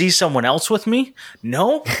 "Did you see someone else with me?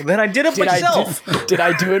 No, then I did it myself." Did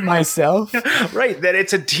I do it myself? Right, that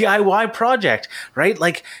it's a DIY project, right?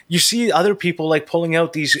 Like you see other people like pulling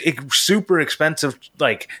out these super expensive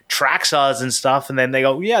like track saws and stuff, and then they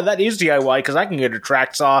go, "Yeah, that is DIY because I can get a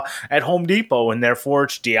track saw at Home Depot, and therefore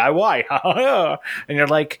it's DIY." And you're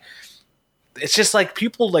like, it's just like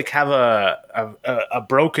people like have a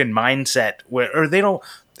broken mindset where, or they don't.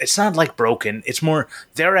 It's not like broken. It's more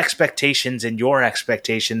their expectations and your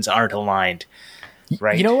expectations aren't aligned,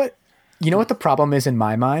 right? You know what? You know what the problem is in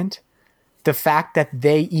my mind? The fact that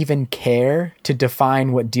they even care to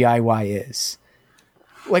define what DIY is.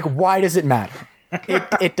 Like, why does it matter?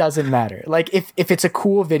 It doesn't matter. Like, if it's a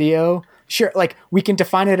cool video, sure, like, we can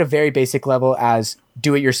define it at a very basic level as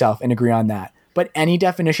do it yourself and agree on that. But any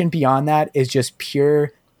definition beyond that is just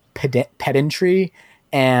pure pedantry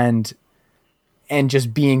and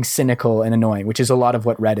just being cynical and annoying, which is a lot of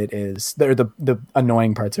what Reddit is. They're the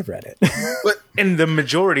annoying parts of Reddit. And the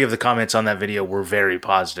majority of the comments on that video were very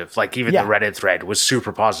positive. Like even the Reddit thread was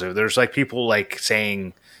super positive. There's like people like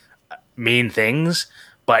saying mean things,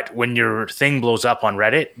 but when your thing blows up on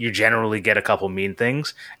Reddit, you generally get a couple mean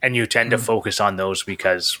things, and you tend to focus on those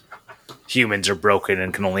because humans are broken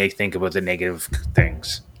and can only think about the negative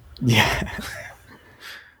things. Yeah.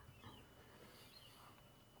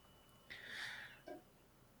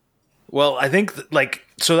 Well, I think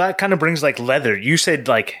so that kind of brings like leather. You said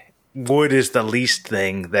like wood is the least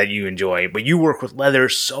thing that you enjoy, but you work with leather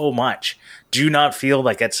so much. Do you not feel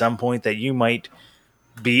like at some point that you might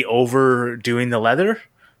be overdoing the leather?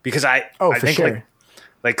 Because I think sure.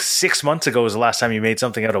 like 6 months ago was the last time you made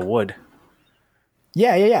something out of wood.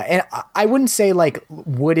 Yeah. And I wouldn't say like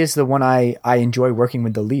wood is the one I enjoy working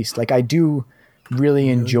with the least. Like I do really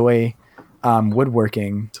enjoy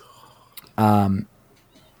woodworking.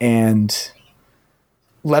 And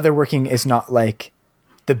leatherworking is not like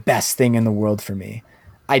the best thing in the world for me.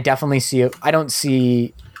 I definitely see it. I don't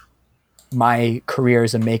see my career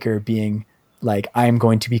as a maker being like, I'm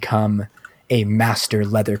going to become a master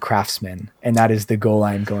leather craftsman, and that is the goal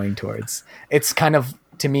I'm going towards. It's kind of,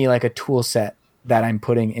 to me, like a tool set that I'm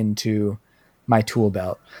putting into my tool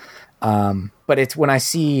belt. But it's when I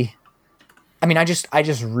see, I mean, I just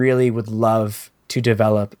really would love to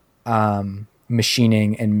develop,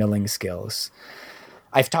 machining and milling skills.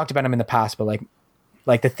 I've talked about them in the past, but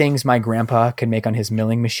like the things my grandpa could make on his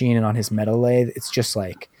milling machine and on his metal lathe, it's just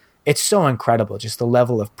like, it's so incredible. Just the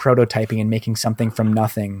level of prototyping and making something from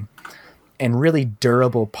nothing, and really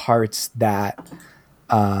durable parts that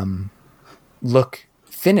look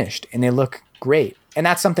finished and they look great. And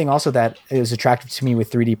that's something also that is attractive to me with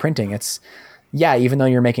 3D printing. It's, even though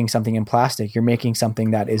you're making something in plastic, you're making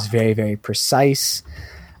something that is very, very precise.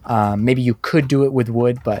 Maybe you could do it with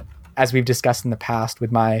wood, but as we've discussed in the past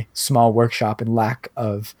with my small workshop and lack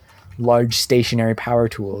of large stationary power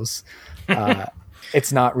tools,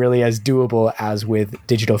 it's not really as doable as with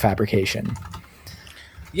digital fabrication.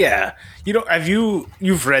 Yeah. You know,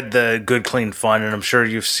 you've read the Good Clean Fun, and I'm sure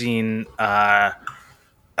you've seen a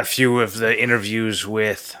few of the interviews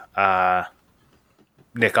with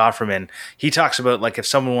Nick Offerman. He talks about like if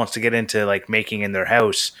someone wants to get into like making in their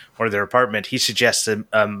house or their apartment, he suggests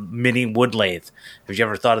a mini wood lathe. Have you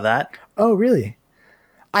ever thought of that? Oh, really?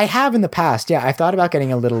 I have in the past. Yeah, I've thought about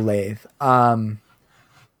getting a little lathe. I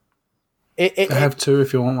have two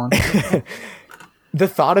if you want one. The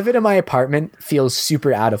thought of it in my apartment feels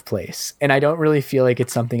super out of place, and I don't really feel like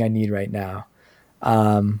it's something I need right now.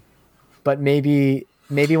 But maybe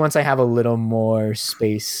once I have a little more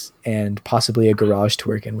space and possibly a garage to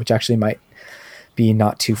work in, which actually might be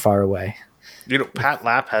not too far away. You know, Pat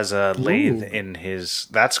Lapp has a lathe in his.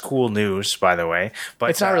 That's cool news, by the way.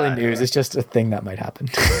 But it's not really news. It's just a thing that might happen.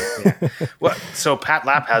 Yeah. Well, so Pat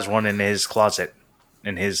Lapp has one in his closet.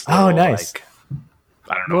 In his little, nice. Like,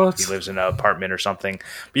 I don't know if he lives in an apartment or something,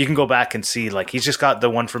 but you can go back and see. Like he's just got the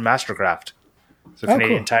one from Mastercraft, it's a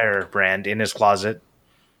Canadian Tire brand, in his closet.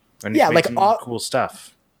 And he's making cool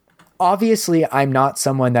stuff. Obviously, I'm not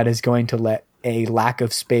someone that is going to let a lack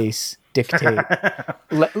of space dictate,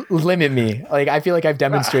 limit me. Like, I feel like I've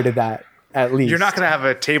demonstrated that at least. You're not going to have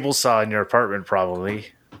a table saw in your apartment, probably.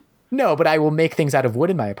 No, but I will make things out of wood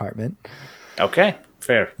in my apartment. Okay,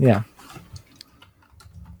 fair. Yeah.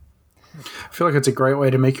 I feel like it's a great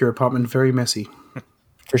way to make your apartment very messy.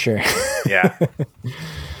 For sure. Yeah.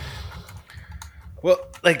 Well,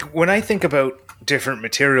 like when I think about different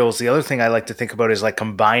materials, the other thing I like to think about is like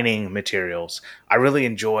combining materials. I really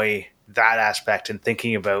enjoy that aspect and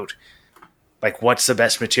thinking about like what's the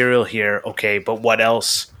best material here. Okay, but what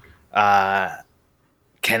else can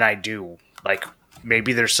I do? Like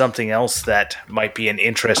maybe there's something else that might be an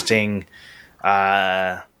interesting,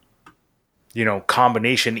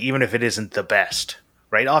 combination, even if it isn't the best,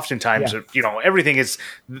 right? Oftentimes, everything is,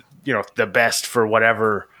 the best for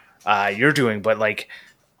whatever you're doing. But like,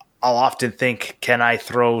 I'll often think, can I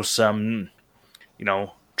throw some,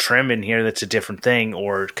 trim in here that's a different thing?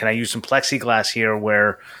 Or can I use some plexiglass here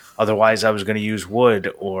where otherwise I was going to use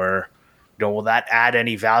wood? Or, will that add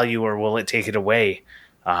any value or will it take it away?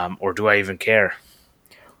 Or do I even care?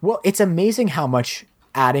 Well, it's amazing how much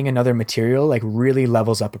adding another material like really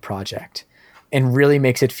levels up a project and really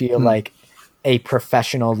makes it feel like a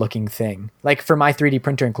professional looking thing. Like for my 3D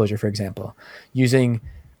printer enclosure, for example, using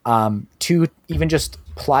even just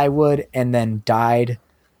plywood and then dyed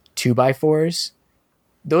 2x4s.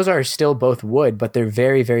 Those are still both wood, but they're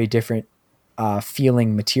very, very different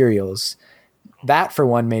feeling materials. That for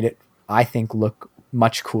one made it, I think, look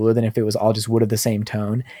much cooler than if it was all just wood of the same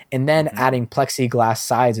tone. And then adding plexiglass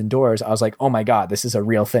sides and doors, I was like, oh my God, this is a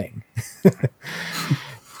real thing.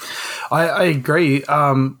 I agree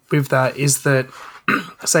with that. Is that,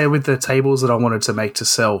 say, with the tables that I wanted to make to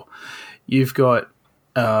sell, you've got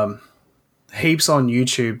heaps on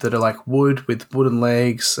YouTube that are like wood with wooden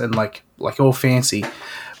legs and like all fancy.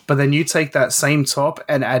 But then you take that same top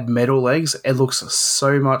and add metal legs, it looks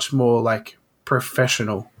so much more like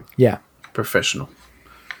professional. Yeah. Professional.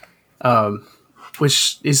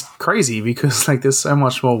 Which is crazy because like there's so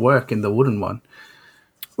much more work in the wooden one.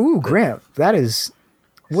 Ooh, Grant, what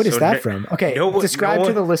is that from? Okay, describe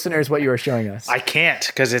to the listeners what you were showing us. I can't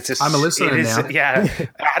because I'm a listener now. Yeah,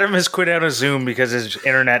 Adam has quit out of Zoom because his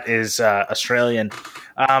internet is Australian.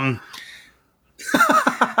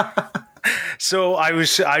 So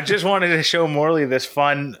I just wanted to show Morley this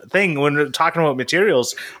fun thing. When we're talking about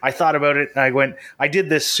materials, I thought about it and I did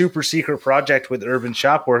this super secret project with Urban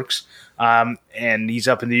Shopworks, and he's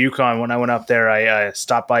up in the Yukon. When I went up there, I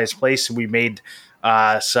stopped by his place and we made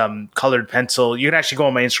some colored pencil. You can actually go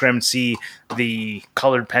on my Instagram and see the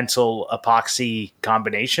colored pencil epoxy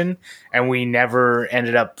combination. And we never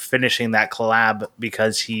ended up finishing that collab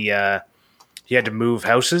because he had to move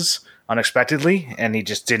houses unexpectedly, and he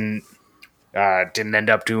just didn't end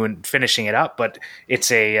up finishing it up. But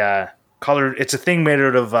it's a it's a thing made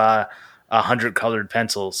out of 100 colored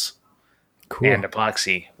pencils. Cool. And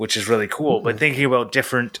epoxy, which is really cool. Mm-hmm. But thinking about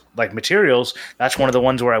different like materials, that's one of the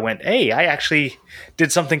ones where I went, hey, I actually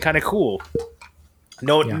did something kind of cool.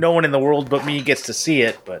 No one in the world but me gets to see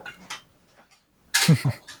it, but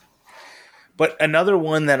but another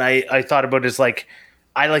one that I thought about is like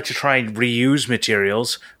I like to try and reuse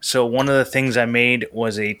materials. So one of the things I made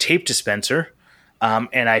was a tape dispenser,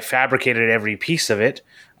 and I fabricated every piece of it,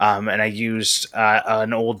 and I used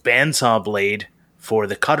an old bandsaw blade for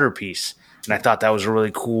the cutter piece. And I thought that was a really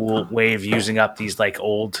cool way of using up these like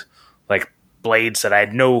old like blades that I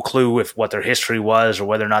had no clue what their history was or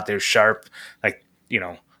whether or not they're sharp. Like,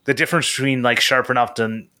 the difference between like sharp enough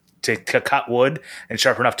to cut wood and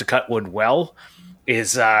sharp enough to cut wood well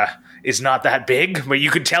is not that big, but you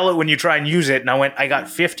could tell it when you try and use it. And I got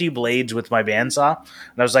 50 blades with my bandsaw,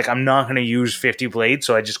 and I was like, I'm not going to use 50 blades,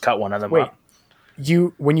 so I just cut one of them up.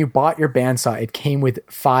 When you bought your bandsaw, it came with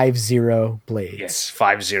 50 blades. Yes,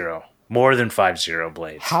 50. More than 50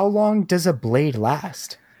 blades. How long does a blade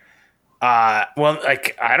last? Well,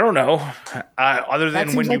 like I don't know. Other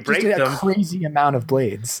than when you break them, a crazy amount of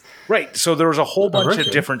blades. Right. So there was a whole bunch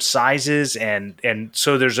of different sizes, and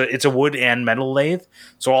so it's a wood and metal lathe.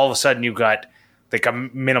 So all of a sudden you've got like a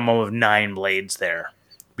minimum of 9 blades there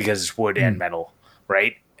because it's wood and metal,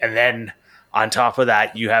 right? And then on top of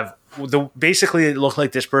that, you have basically it looked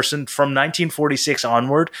like this person from 1946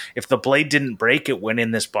 onward. If the blade didn't break, it went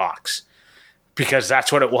in this box because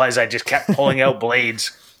that's what it was. I just kept pulling out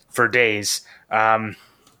blades for days.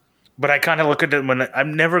 But I kind of look at it when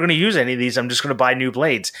I'm never going to use any of these. I'm just going to buy new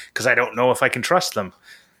blades because I don't know if I can trust them.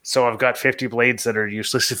 So I've got 50 blades that are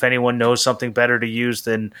useless. If anyone knows something better to use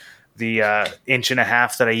than the 1.5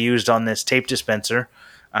 inches that I used on this tape dispenser,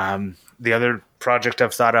 the other project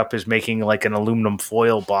I've thought up is making like an aluminum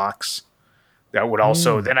foil box that would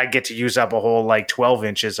also, then I get to use up a whole like 12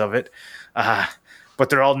 inches of it. But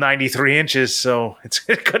they're all 93 inches, so it's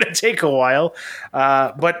going to take a while.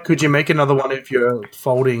 But could you make another one if you're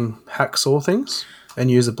folding hacksaw things and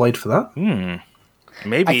use a blade for that?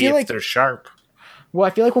 Maybe if they're sharp. Well,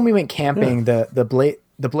 I feel like when we went camping, the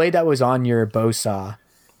blade that was on your bow saw,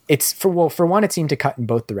 it's for one, it seemed to cut in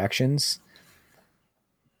both directions.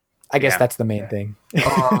 I guess that's the main thing.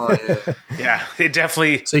 Oh, yeah. Yeah, it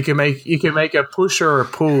definitely. So you can make a push or a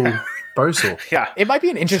pull bow saw. Yeah, it might be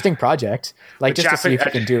an interesting project, like just to see if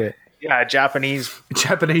you can do it. Yeah, Japanese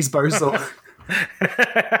bow saw.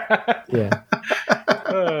 Yeah.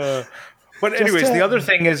 But anyways, the other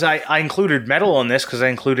thing is I included metal on this because I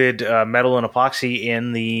included metal and epoxy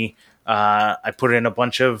in the. I put in a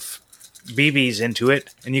bunch of BBs into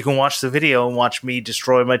it, and you can watch the video and watch me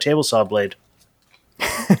destroy my table saw blade.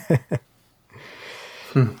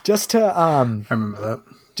 Just to I remember that.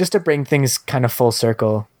 just to bring things kind of full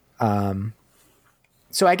circle.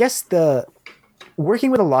 So I guess the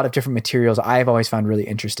working with a lot of different materials I've always found really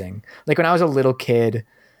interesting. Like when I was a little kid,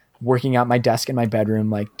 working out my desk in my bedroom,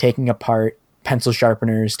 like taking apart pencil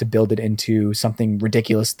sharpeners to build it into something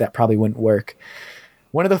ridiculous that probably wouldn't work.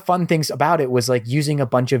 One of the fun things about it was like using a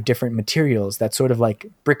bunch of different materials, that sort of like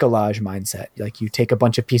bricolage mindset. Like you take a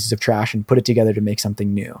bunch of pieces of trash and put it together to make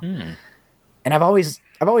something new. And I've always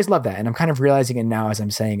loved that. And I'm kind of realizing it now as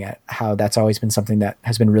I'm saying it, how that's always been something that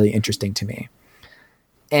has been really interesting to me.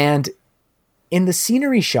 And in the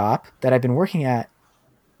scenery shop that I've been working at,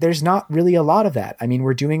 there's not really a lot of that. I mean,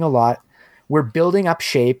 we're doing a lot. We're building up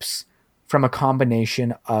shapes from a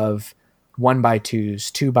combination of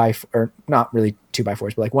 1x2s, or not really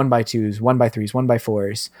 2x4s, but like 1x2s, 1x3s,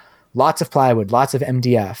 1x4s, lots of plywood, lots of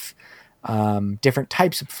MDF, different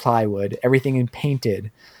types of plywood, everything in painted.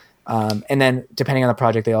 And then depending on the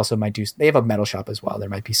project, they also might they have a metal shop as well. There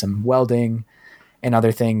might be some welding and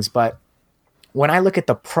other things. But when I look at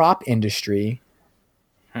the prop industry,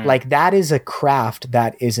 like that is a craft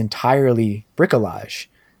that is entirely bricolage.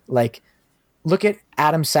 Like look at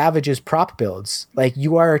Adam Savage's prop builds. Like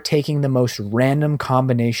you are taking the most random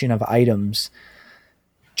combination of items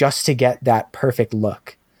just to get that perfect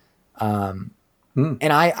look. And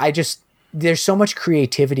I just, there's so much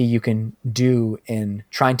creativity you can do in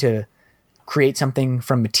trying to create something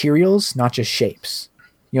from materials, not just shapes.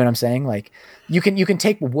 You know what I'm saying? Like you can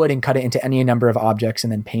take wood and cut it into any number of objects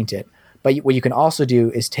and then paint it. But what you can also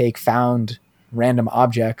do is take found random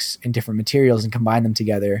objects in different materials and combine them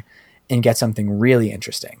together and get something really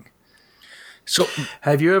interesting. So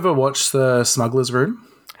have you ever watched the Smuggler's Room?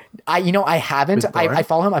 I haven't. I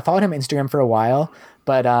follow him. I followed him on Instagram for a while,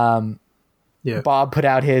 but Bob put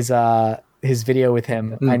out his video with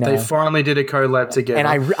him. I know. They finally did a collab together. And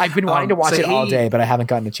I've been wanting to watch it all day, but I haven't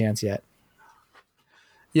gotten a chance yet.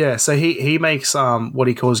 Yeah, so he makes what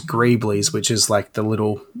he calls greeblies, which is like the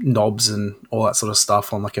little knobs and all that sort of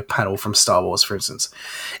stuff on like a panel from Star Wars, for instance.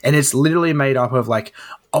 And it's literally made up of like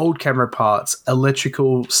old camera parts,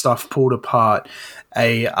 electrical stuff pulled apart,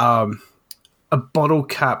 a bottle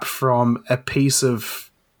cap from a piece of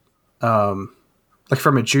like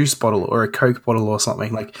from a juice bottle or a Coke bottle or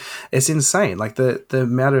something. Like it's insane. Like the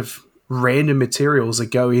amount of random materials that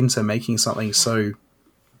go into making something so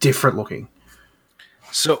different looking.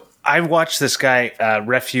 So I watched this guy,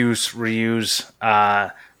 Refuse Reuse.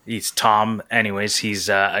 He's Tom. Anyways, he's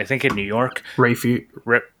I think in New York. Refuse.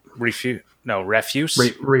 Refuse. Refuse.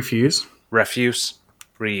 Reuse.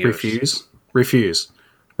 Refuse.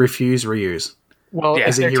 Reuse. Well, yeah,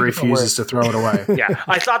 as in he refuses to throw it away. Yeah,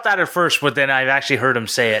 I thought that at first, but then I've actually heard him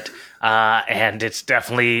say it, and it's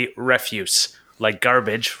definitely refuse, like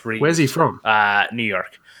garbage. Reuse. Where's he from? New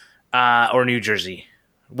York, or New Jersey.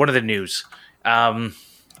 One of the news.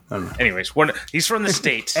 Anyways, he's from the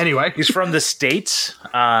States. Anyway, he's from the States,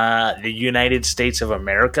 the United States of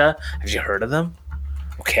America. Have you heard of them?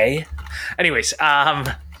 Okay. Anyways,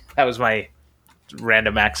 that was my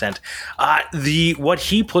random accent. What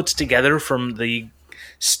he puts together from the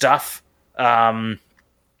stuff that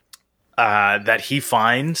he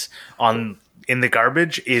finds in the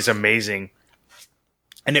garbage is amazing,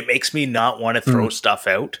 and it makes me not want to throw stuff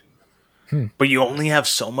out. But you only have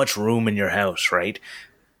so much room in your house, right?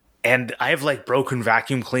 And I have like broken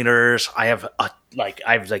vacuum cleaners. I have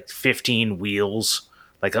like 15 wheels,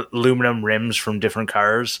 like aluminum rims from different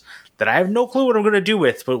cars that I have no clue what I'm going to do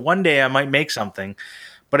with. But one day I might make something.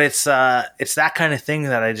 But it's that kind of thing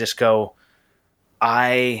that I just go,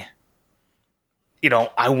 I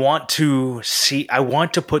want to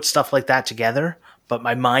put stuff like that together, but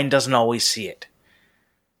my mind doesn't always see it.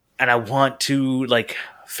 And I want to like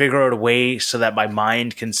figure out a way so that my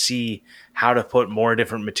mind can see how to put more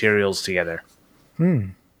different materials together.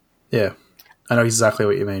 Yeah, I know exactly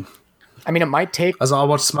what you mean. I mean, it might take... As I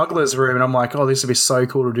watched Smuggler's Room and I'm like, oh, this would be so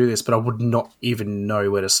cool to do this, but I would not even know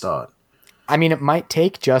where to start. I mean, it might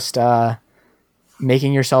take just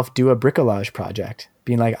making yourself do a bricolage project.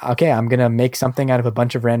 Being like, okay, I'm going to make something out of a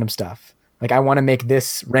bunch of random stuff. Like, I want to make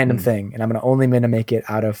this random thing, and I'm only going to make it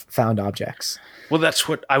out of found objects. Well, that's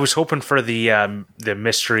what I was hoping for the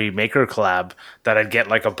Mystery Maker collab, that I'd get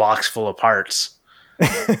like a box full of parts.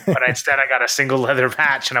 But instead I got a single leather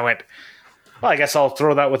patch, and I went, well, I guess I'll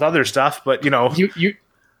throw that with other stuff. But, You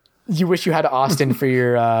You wish you had Austin for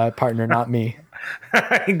your partner, not me.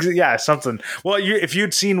 Yeah, something. Well, if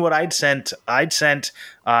you'd seen what I'd sent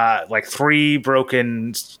like 3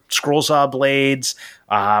 broken scroll saw blades,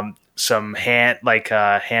 some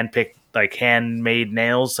hand-picked, like handmade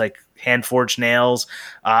nails, like hand forged nails,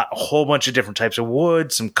 a whole bunch of different types of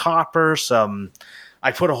wood, some copper,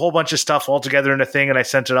 I put a whole bunch of stuff all together in a thing and I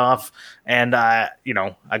sent it off. And, I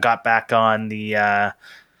got back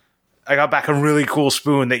a really cool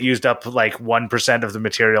spoon that used up like 1% of the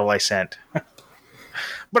material I sent.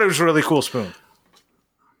 But it was a really cool spoon.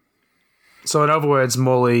 So in other words,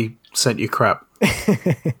 Morley sent you crap.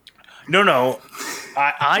 No.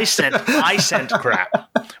 I sent crap.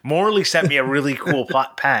 Morley sent me a really cool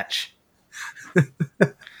patch.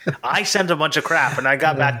 I sent a bunch of crap, and I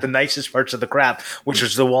got back the nicest parts of the crap, which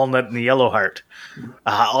was the walnut and the yellow heart.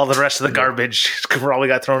 All the rest of the garbage probably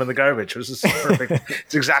got thrown in the garbage. It was just perfect.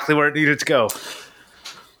 It's exactly where it needed to go.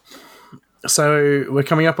 So we're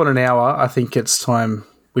coming up on an hour. I think it's time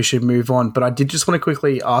we should move on. But I did just want to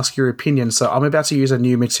quickly ask your opinion. So I'm about to use a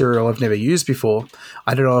new material I've never used before.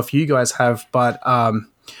 I don't know if you guys have, but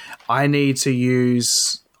I need to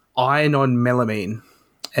use iron-on melamine.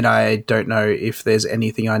 And I don't know if there's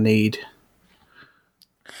anything I need.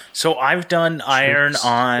 So I've done iron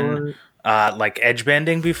on like edge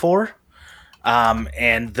bending before.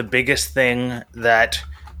 And the biggest thing that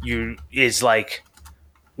is like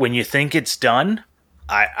when you think it's done,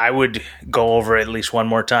 I would go over at least one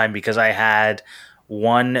more time because I had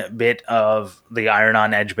one bit of the iron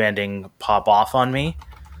on edge bending pop off on me.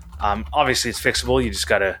 Obviously it's fixable. You just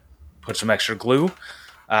got to put some extra glue.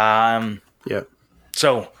 Yeah.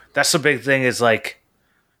 So that's the big thing is like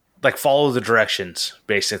follow the directions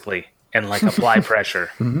basically and like apply pressure.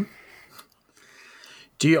 Mm-hmm.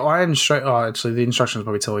 Do you iron straight? Oh, actually, the instructions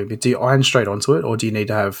probably tell you. But do you iron straight onto it, or do you need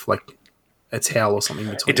to have like a towel or something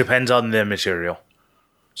between? It depends on the material.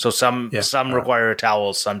 So some require a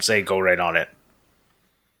towel. Some say go right on it.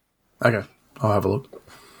 Okay, I'll have a look.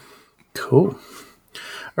 Cool.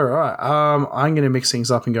 All right. I'm going to mix things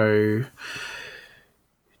up and go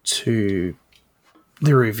to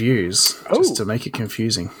the reviews just to make it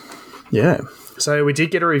confusing. Yeah. So we did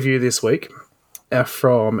get a review this week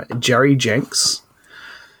from Jerry Jenks.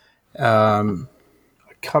 I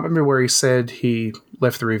can't remember where he said he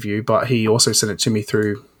left the review, but he also sent it to me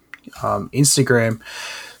through Instagram.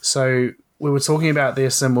 So we were talking about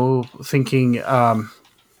this and we were thinking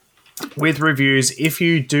with reviews, if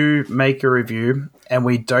you do make a review and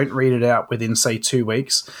we don't read it out within, say, 2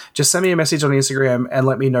 weeks, just send me a message on Instagram and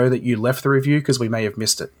let me know that you left the review because we may have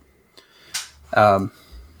missed it. And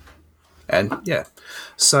yeah,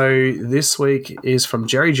 so this week is from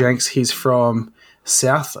Jerry Jenks. He's from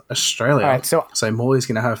South Australia. All right, so Morley's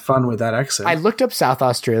going to have fun with that accent. I looked up South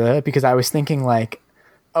Australia because I was thinking like,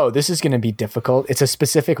 oh, this is going to be difficult. It's a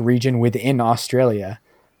specific region within Australia.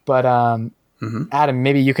 But Adam,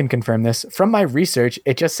 maybe you can confirm this. From my research,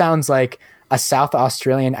 it just sounds like a South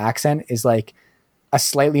Australian accent is like a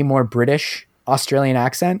slightly more British Australian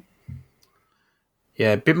accent.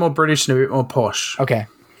 Yeah, a bit more British and a bit more posh. Okay,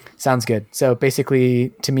 sounds good. So basically,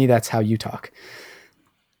 to me, that's how you talk.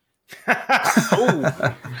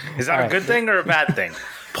 Oh, is that a good thing or a bad thing?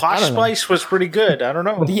 Posh Spice was pretty good. I don't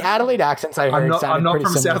know. The Adelaide accents I heard I'm not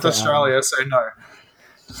from South Australia, so no. All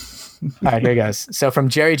right, here goes. So from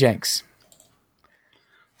Jerry Jenks.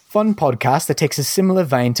 Fun podcast that takes a similar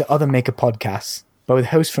vein to other maker podcasts, but with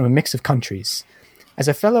hosts from a mix of countries. As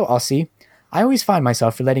a fellow Aussie, I always find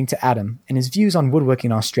myself relating to Adam and his views on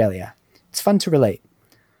woodworking in Australia. It's fun to relate.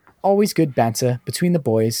 Always good banter between the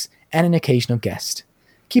boys and an occasional guest.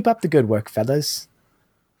 Keep up the good work, fellas.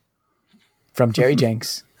 From Jerry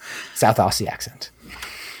Jenks, South Aussie accent.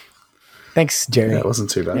 Thanks, Jerry. That wasn't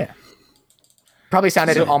too bad. Yeah. Probably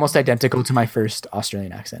sounded almost identical to my first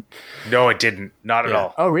Australian accent. No, it didn't. Not at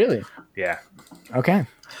all. Oh, really? Yeah. Okay.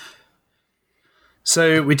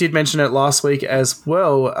 So we did mention it last week as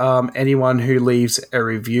well. Anyone who leaves a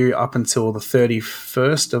review up until the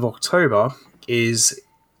 31st of October is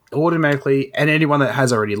automatically, and anyone that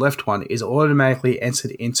has already left one, is automatically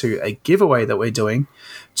entered into a giveaway that we're doing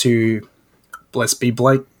to, let's be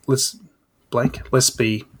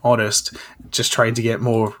honest, just trying to get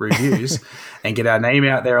more reviews and get our name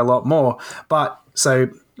out there a lot more. But so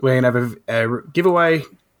we're going to have a giveaway.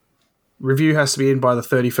 Review has to be in by the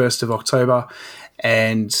 31st of October,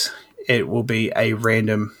 and it will be a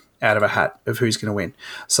random out of a hat of who's going to win.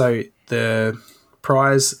 So the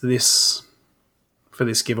prize for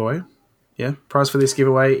this giveaway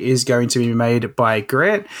is going to be made by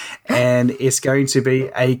Grant, and it's going to be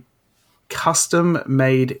a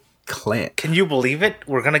custom-made clamp. Can you believe it?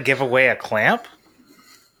 We're going to give away a clamp?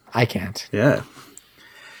 I can't. Yeah.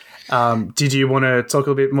 Did you want to talk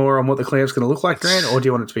a bit more on what the clamp's going to look like, Grant, or do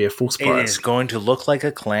you want it to be a full It surprise? is going to look like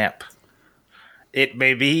a clamp. It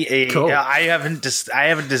may be a. Cool. I haven't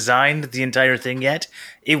designed the entire thing yet.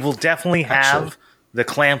 It will definitely have the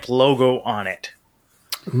clamp logo on it.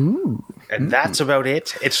 Ooh. And that's about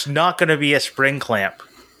it. It's not going to be a spring clamp,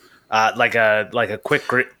 like a quick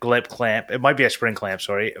grip clamp. It might be a spring clamp,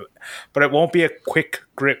 sorry, but it won't be a quick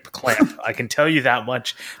grip clamp. I can tell you that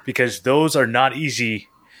much because those are not easy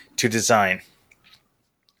to design.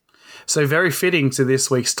 So very fitting to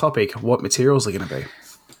this week's topic, what materials are going to be?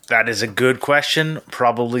 That is a good question.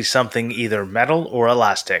 Probably something either metal or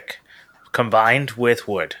elastic combined with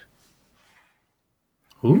wood.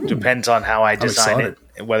 Ooh. Depends on how I design excited.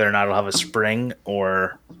 it, whether or not it'll have a spring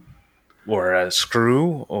or a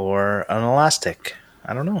screw or an elastic.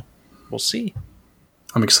 I don't know. We'll see.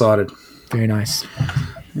 I'm excited. Very nice.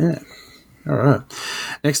 Yeah. All right.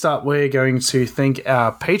 Next up, we're going to thank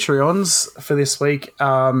our Patreons for this week.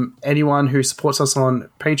 Anyone who supports us on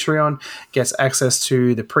Patreon gets access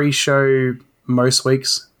to the pre-show. Most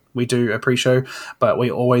weeks we do a pre-show, but we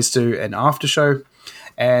always do an after-show.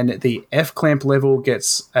 And the F-Clamp level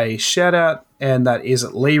gets a shout-out, and that is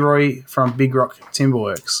Leroy from Big Rock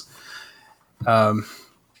Timberworks.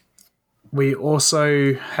 We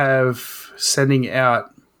also have sending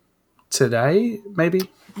out today, maybe?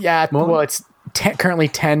 Yeah, More? well, it's currently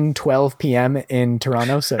 10:12 p.m. in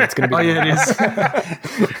Toronto, so it's going to be. Oh yeah,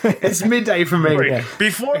 it is. It's midday for me. Yeah.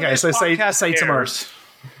 Before Okay, this so say podcast tomorrow. airs,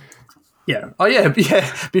 Yeah. Oh yeah,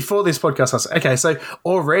 yeah. Before this podcast, okay. So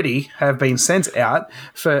already have been sent out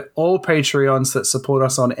for all Patreons that support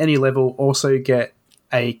us on any level. Also get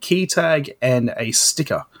a key tag and a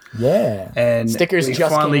sticker. Yeah, And stickers we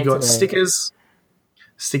just finally came in got today. stickers.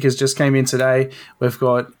 Stickers just came in today. We've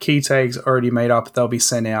got key tags already made up. They'll be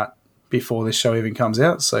sent out before this show even comes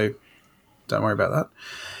out, so don't worry about that.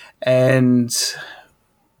 And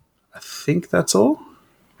I think that's all.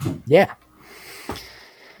 Yeah,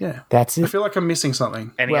 Yeah. that's I it. feel like I'm missing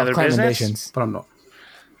something, any Well, other business? recommendations. but I'm not.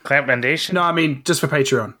 Clamp Foundation? No, I mean just for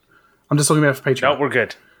Patreon. I'm just talking about for Patreon. No, we're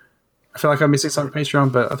good. I feel like I'm missing something for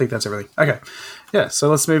Patreon, but I think that's everything. Okay. Yeah, so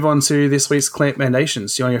let's move on to this week's Clamp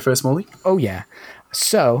Mandations. Do you want to go first, Morley? Oh yeah.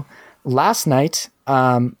 So last night,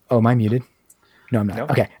 am I muted? No, I'm not. No.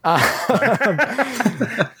 Okay.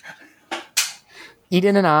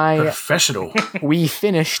 Eden and I, Professional. we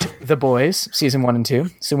finished The Boys season 1 and 2,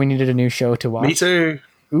 so we needed a new show to watch. Me too.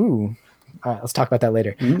 Ooh. All right, let's talk about that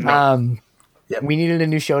later. Yep. We needed a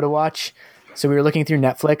new show to watch, so we were looking through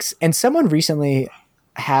Netflix, and someone recently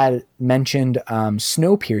had mentioned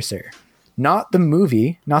Snowpiercer. Not the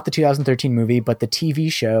movie, not the 2013 movie, but the TV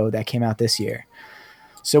show that came out this year.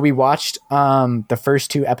 So we watched the first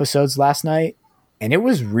 2 episodes last night, and it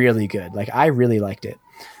was really good. Like, I really liked it.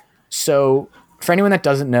 So for anyone that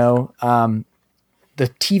doesn't know, the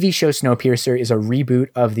TV show Snowpiercer is a reboot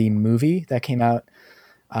of the movie that came out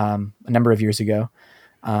a number of years ago.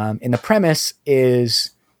 And the premise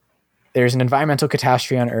is there's an environmental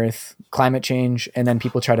catastrophe on Earth, climate change, and then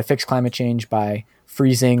people try to fix climate change by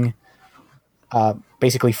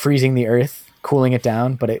basically freezing the Earth, cooling it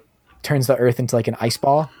down, but it turns the Earth into like an ice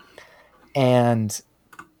ball. And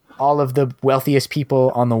all of the wealthiest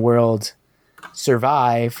people on the world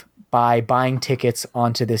survive by buying tickets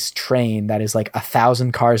onto this train that is like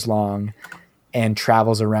 1,000 cars long and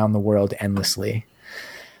travels around the world endlessly.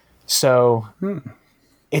 So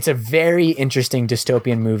it's a very interesting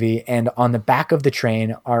dystopian movie. And on the back of the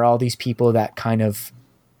train are all these people that kind of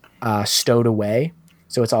stowed away.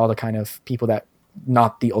 So it's all the kind of people that,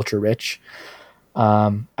 not the ultra rich.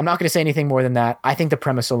 I'm not going to say anything more than that. I think the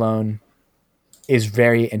premise alone is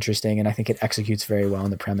very interesting, and I think it executes very well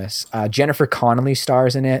in the premise. Jennifer Connelly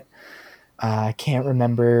stars in it. I can't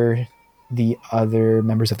remember the other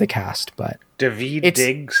members of the cast, but David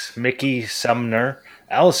Diggs, Mickey Sumner,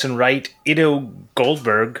 Allison Wright, Ido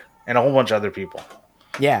Goldberg, and a whole bunch of other people.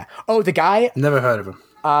 yeah. Oh, the guy, Never heard of him.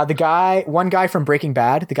 one guy from Breaking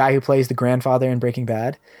Bad, the guy who plays the grandfather in Breaking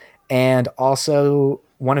Bad, and also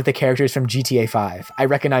one of the characters from GTA 5. I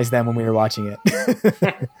recognized them when we were watching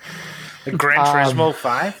it. Gran Turismo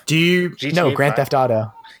 5? Do you... GTA No, Grand 5? Theft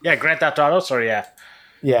Auto. Yeah, Grand Theft Auto. Sorry, yeah.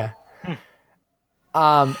 Yeah.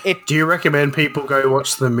 Do you recommend people go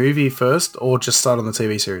watch the movie first or just start on the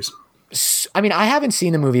TV series? I mean, I haven't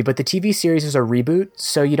seen the movie, but the TV series is a reboot,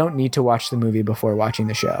 so you don't need to watch the movie before watching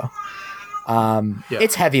the show.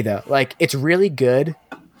 It's heavy though. Like, it's really good.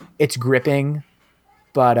 It's gripping,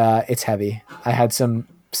 but it's heavy. I had some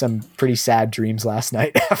pretty sad dreams last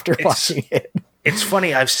night after watching it. It's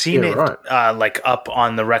funny. I've seen Yeah, it right. like up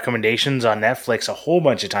on the recommendations on Netflix a whole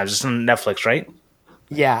bunch of times. It's on Netflix, right?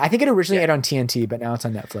 Yeah, I think it originally aired on TNT, but now it's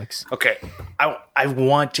on Netflix. Okay, I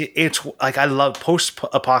want to. It's like I love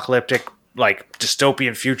post-apocalyptic, like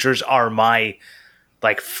dystopian futures are my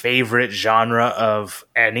like favorite genre of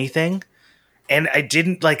anything. And I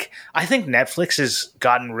didn't like. I think Netflix has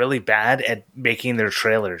gotten really bad at making their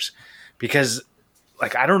trailers because,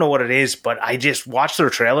 like, I don't know what it is, but I just watched their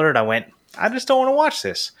trailer and I went, I just don't want to watch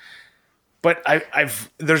this. But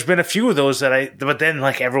there's been a few of those but then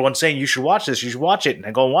like everyone's saying you should watch this, you should watch it, and I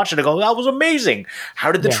go and watch it. I go, that was amazing.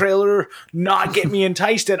 How did the trailer not get me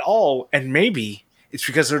enticed at all? And maybe it's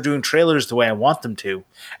because they're doing trailers the way I want them to,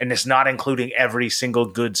 and it's not including every single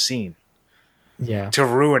good scene. Yeah, to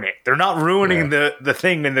ruin it. They're not ruining the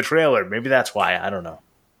thing in the trailer. Maybe that's why. I don't know.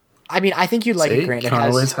 I mean, I think you'd like it, Grant. Can't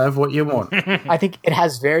always have what you want. I think it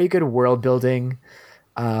has very good world building.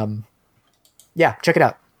 Yeah, check it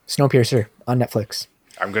out. Snowpiercer on Netflix.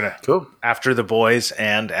 I'm gonna Cool. after The Boys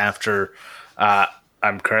and after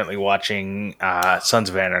I'm currently watching Sons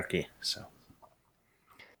of Anarchy. So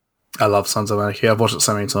I love Sons of Anarchy. I've watched it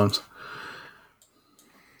so many times.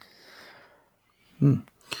 All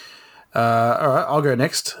right, I'll go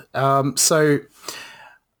next. So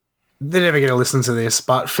they're never going to listen to this,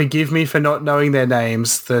 but forgive me for not knowing their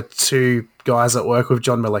names, the two guys that work with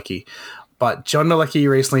John Malecki. But John Malecki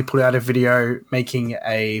recently put out a video making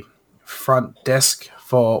a front desk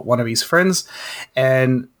for one of his friends,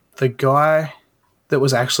 and the guy that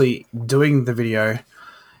was actually doing the video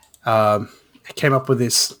came up with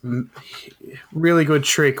this really good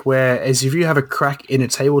trick where, as if you have a crack in a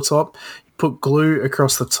tabletop, put glue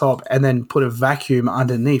across the top and then put a vacuum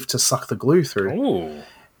underneath to suck the glue through. ooh.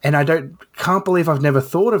 And I can't believe I've never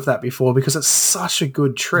thought of that before because it's such a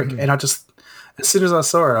good trick. And I just, as soon as I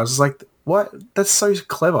saw it, I was like, what? That's so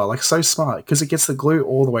clever, like so smart, because it gets the glue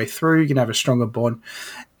all the way through. You can have a stronger bond.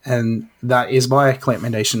 And that is my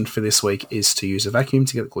recommendation for this week, is to use a vacuum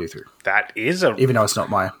to get the glue through. That is a Even though it's not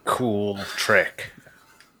my... cool trick.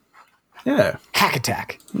 Yeah. Hack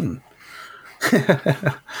Attack.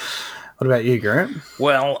 What about you, Grant?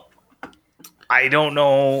 Well, I don't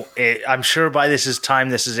know. I'm sure by this time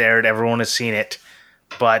this is aired, everyone has seen it.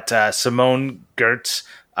 But Simone Gertz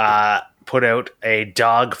put out a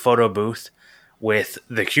dog photo booth with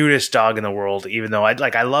the cutest dog in the world. Even though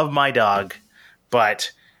I love my dog,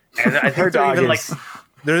 but and I think they're even like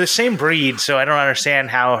they're the same breed, so I don't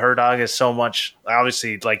understand how her dog is so much.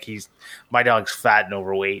 Obviously, like my dog's fat and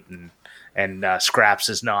overweight, and Scraps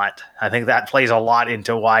is not. I think that plays a lot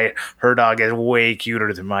into why her dog is way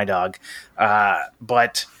cuter than my dog.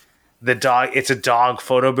 But the dog, it's a dog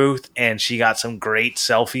photo booth, and she got some great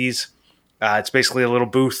selfies. It's basically a little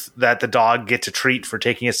booth that the dog gets a treat for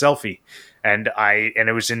taking a selfie. And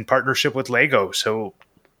it was in partnership with Lego. So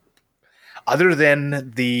other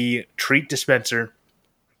than the treat dispenser,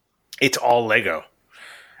 it's all Lego.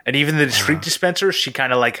 And even the treat dispenser, she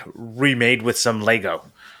kind of like remade with some Lego.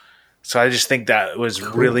 So I just think that was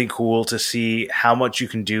really cool to see how much you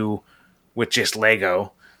can do with just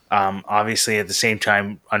Lego. Obviously, at the same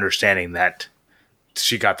time, understanding that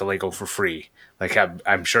she got the Lego for free. Like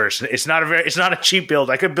I'm sure it's not a cheap build.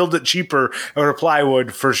 I could build it cheaper out of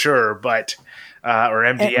plywood for sure, but or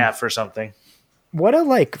MDF or something. What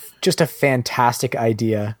just a fantastic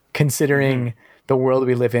idea, considering the world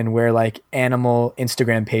we live in, where like animal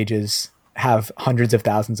Instagram pages have hundreds of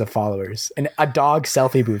thousands of followers, and a dog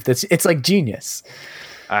selfie booth. It's like genius.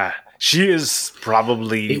 She is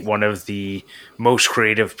probably one of the most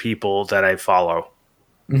creative people that I follow.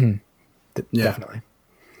 Yeah. Definitely.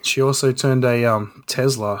 She also turned a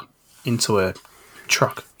Tesla into a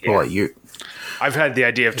truck. Yeah. Like you. I've had the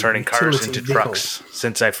idea of turning cars into trucks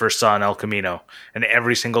since I first saw an El Camino. And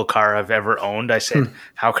every single car I've ever owned, I said,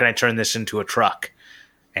 how can I turn this into a truck?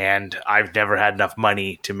 And I've never had enough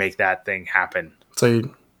money to make that thing happen. So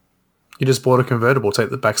you just bought a convertible, take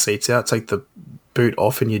the back seats out, take the boot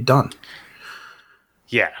off, and you're done.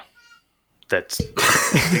 Yeah. That's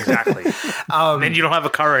exactly. Then you don't have a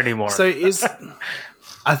car anymore. So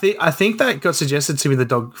I think that got suggested to me, the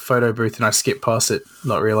dog photo booth, and I skipped past it,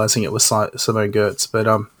 not realizing it was Simone Gertz. But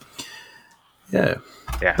yeah,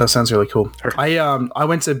 that sounds really cool. I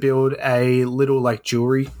went to build a little like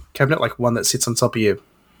jewelry cabinet, like one that sits on top of your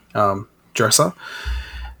dresser,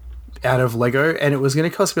 out of Lego, and it was going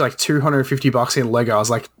to cost me like $250 in Lego. I was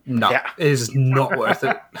like, no, it is not worth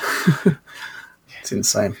it. It's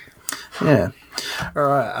insane. Yeah. All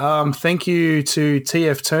right. Thank you to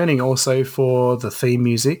TF Turning also for the theme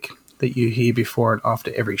music that you hear before and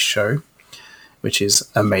after every show, which is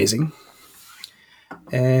amazing.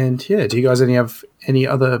 And yeah, do you guys have any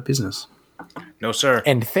other business? No, sir.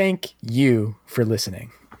 And thank you for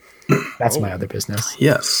listening. That's my other business.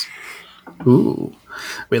 Yes. Ooh,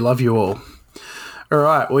 we love you all. All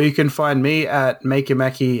right. Well, you can find me at Maker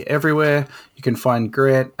Mackie everywhere. You can find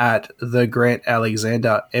Grant at the Grant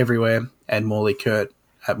Alexander everywhere, and Morley Kurt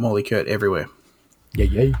at Morley Kurt everywhere. Yeah.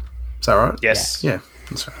 Is that right? Yes. Yeah,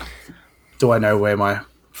 that's right. Do I know where my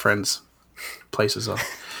friends' places are?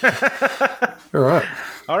 All right.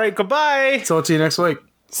 All right. Goodbye. Talk to you next week.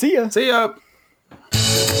 See ya. See ya.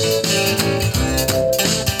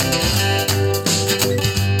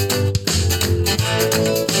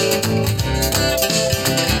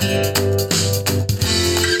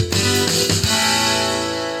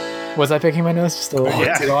 Was I picking my nose just a little?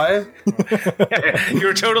 Yeah. Did I? You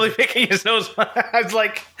were totally picking his nose. I'm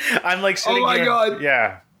like sitting Oh my here. God.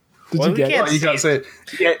 Yeah. Did you get it? Oh, you can't see it.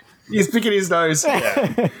 Yeah, he's picking his nose.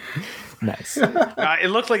 Nice. It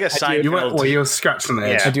looked like a Seinfeld. You were scratching the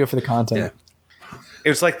edge. Yeah. I do it for the content. It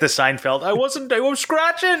was like the Seinfeld. I was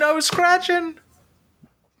scratching.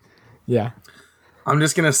 Yeah. I'm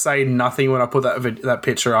just gonna say nothing when I put that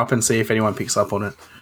picture up and see if anyone picks up on it.